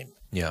 time,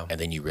 and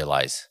then you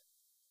realize,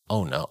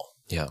 oh no.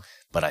 Yeah.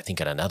 But I think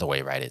in another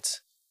way, right,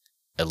 it's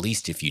at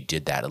least if you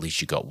did that, at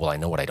least you go, well, I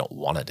know what I don't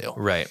want to do.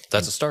 Right.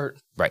 That's a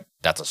start. Right.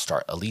 That's a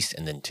start. At least,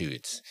 and then too,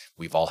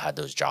 we've all had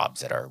those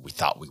jobs that we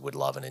thought we would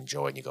love and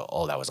enjoy, and you go,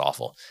 oh, that was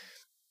awful.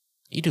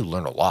 You do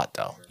learn a lot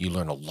though. You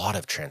learn a lot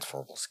of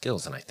transferable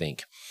skills. And I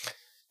think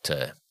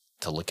to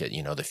look at,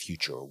 the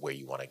future or where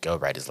you want to go,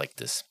 right, is like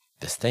this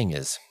thing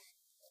is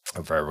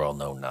a very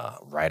well-known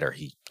writer.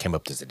 He came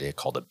up with this idea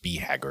called the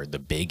BHAG, or the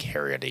big,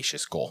 hairy,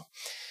 audacious goal.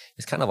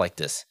 It's kind of like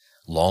this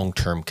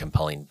long-term,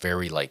 compelling,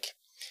 very like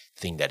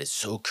thing that is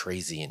so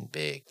crazy and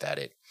big that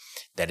it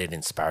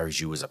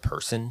inspires you as a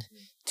person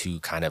to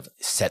kind of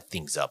set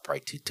things up,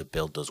 right, to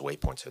build those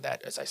waypoints, or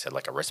that, as I said,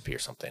 like a recipe or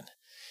something,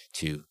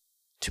 to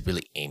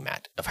really aim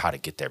at of how to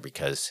get there.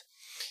 Because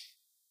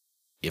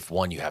if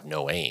you have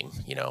no aim,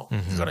 you're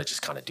going to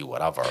just kind of do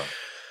whatever.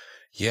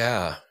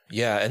 Yeah.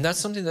 Yeah. And that's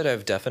something that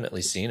I've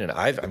definitely seen. And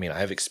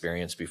I've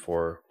experienced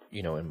before,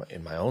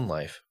 in my own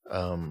life.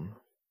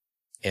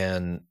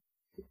 And,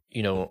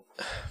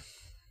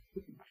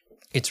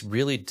 it's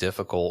really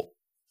difficult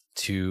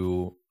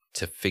to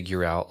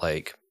figure out,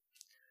 like,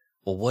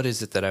 well, what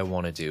is it that I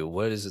want to do?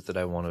 What is it that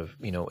I want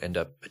to, end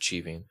up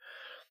achieving?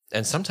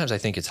 And sometimes I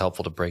think it's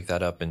helpful to break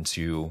that up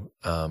into,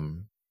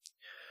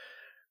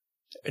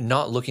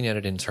 not looking at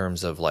it in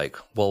terms of like,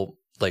 well,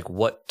 like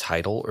what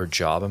title or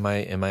job am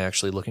I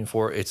actually looking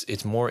for?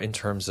 It's more in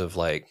terms of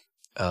like,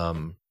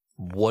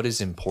 what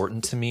is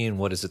important to me and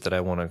what is it that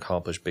I want to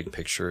accomplish big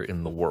picture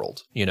in the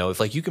world. If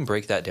like you can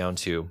break that down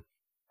to,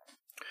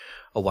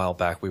 a while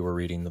back we were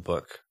reading the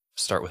book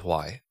Start With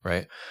Why,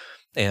 right?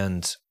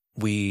 And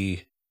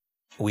we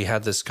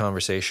had this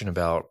conversation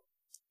about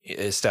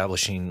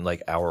establishing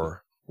like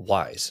our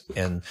whys.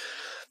 And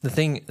the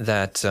thing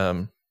that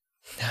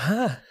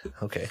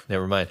okay,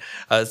 never mind.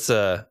 That's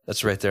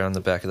right there on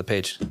the back of the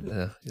page.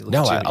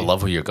 No, I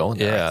love where you're going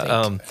there.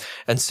 Yeah.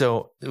 And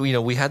so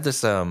we had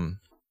this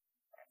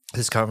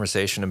this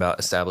conversation about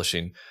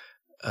establishing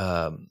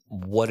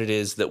what it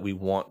is that we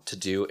want to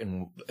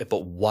do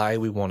but why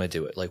we want to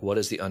do it. Like, what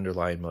is the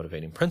underlying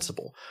motivating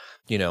principle?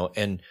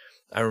 And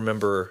I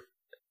remember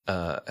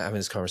having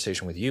this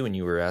conversation with you, and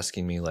you were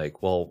asking me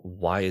like, well,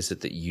 why is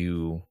it that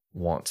you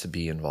want to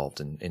be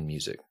involved in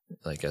music,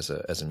 like as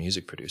a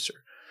music producer?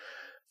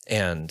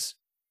 And,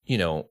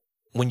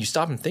 when you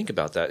stop and think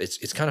about that,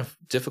 it's kind of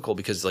difficult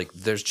because like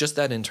there's just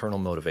that internal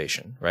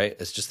motivation, right?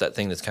 It's just that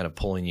thing that's kind of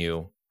pulling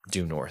you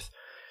due north.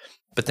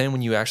 But then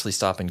when you actually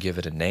stop and give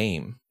it a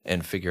name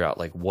and figure out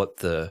like what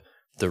the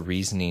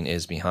reasoning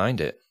is behind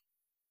it,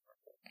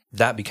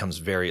 that becomes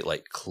very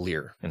like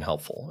clear and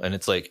helpful. And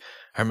it's like,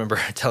 I remember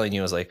telling you,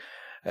 I was like,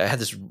 I had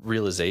this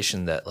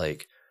realization that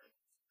like,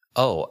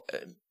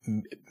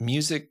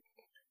 music,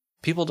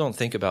 people don't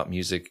think about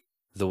music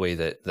the way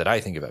that I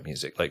think about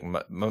music. Like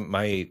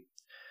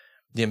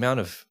the amount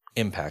of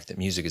impact that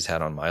music has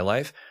had on my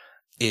life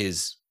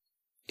is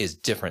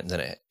different than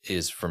it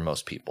is for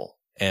most people.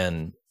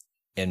 And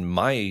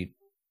my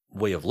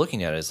way of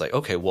looking at it is like,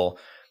 okay, well,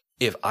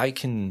 if I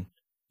can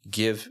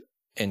give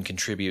and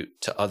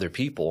contribute to other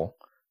people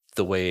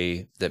the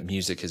way that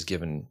music has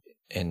given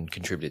and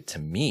contributed to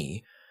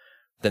me,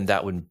 then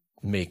that would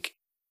make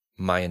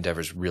my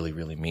endeavors really,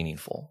 really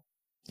meaningful.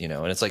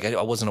 And it's like,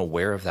 I wasn't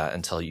aware of that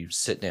until you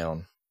sit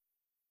down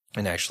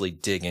and actually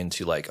dig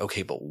into like,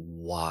 okay, but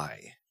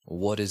why?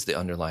 What is the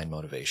underlying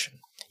motivation?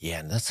 Yeah.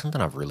 And that's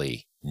something I've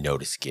really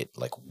noticed get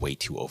like way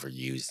too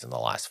overused in the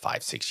last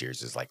 5-6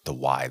 years, is like the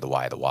why.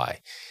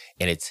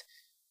 And it's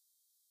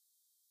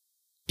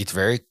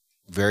very,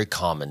 very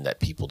common that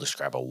people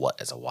describe a what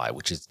as a why,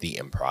 which is the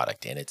end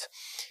product. And it's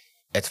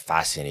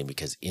fascinating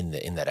because in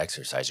that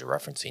exercise you're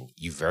referencing,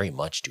 you very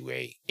much do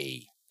a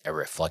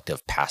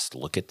reflective past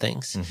look at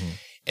things. Mm-hmm.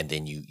 And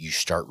then you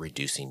start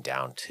reducing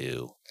down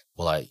to,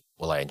 will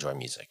I enjoy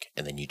music?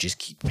 And then you just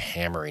keep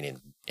hammering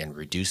and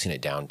reducing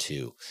it down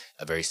to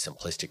a very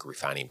simplistic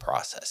refining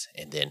process.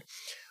 And then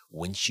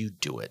once you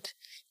do it,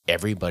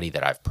 everybody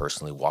that I've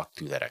personally walked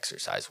through that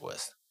exercise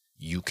with,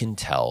 you can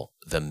tell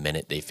the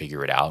minute they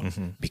figure it out,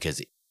 mm-hmm.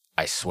 because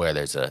I swear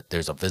there's a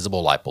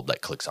visible light bulb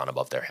that clicks on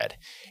above their head.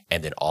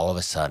 And then all of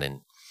a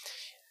sudden,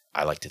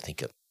 I like to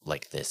think of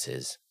like this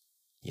is,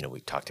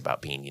 we talked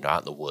about being, out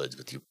in the woods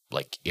with you,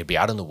 like you'd be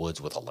out in the woods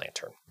with a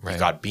lantern. Right.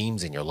 You've got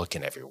beams and you're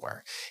looking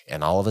everywhere.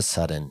 And all of a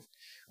sudden,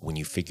 when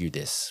you figure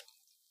this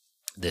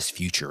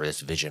future,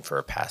 this vision for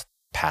a path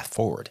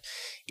forward,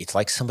 it's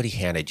like somebody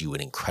handed you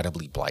an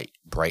incredibly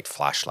bright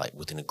flashlight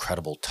with an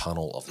incredible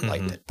tunnel of light,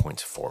 mm-hmm. that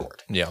points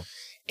forward. Yeah.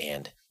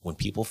 And when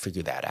people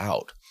figure that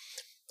out,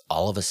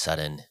 all of a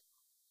sudden,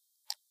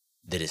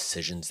 the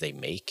decisions they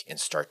make and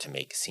start to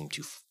make seem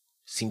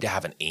to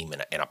have an aim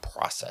and a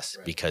process.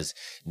 Right. Because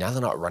now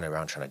they're not running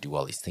around trying to do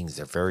all these things.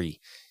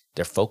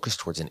 They're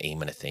focused towards an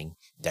aim and a thing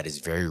that is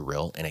very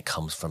real, and it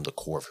comes from the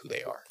core of who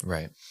they are.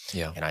 Right.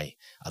 Yeah. And I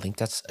think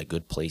that's a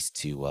good place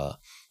to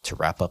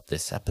wrap up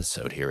this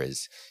episode here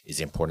is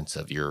the importance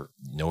of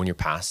knowing your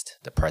past,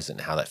 the present,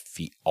 and how that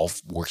all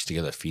works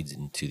together, feeds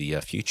into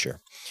the future.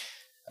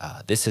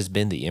 This has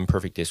been the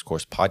Imperfect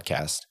Discourse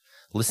Podcast.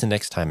 Listen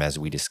next time as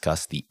we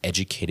discuss the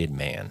educated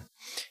man,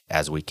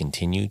 as we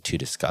continue to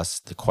discuss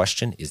the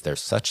question, is there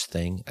such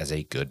thing as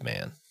a good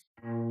man?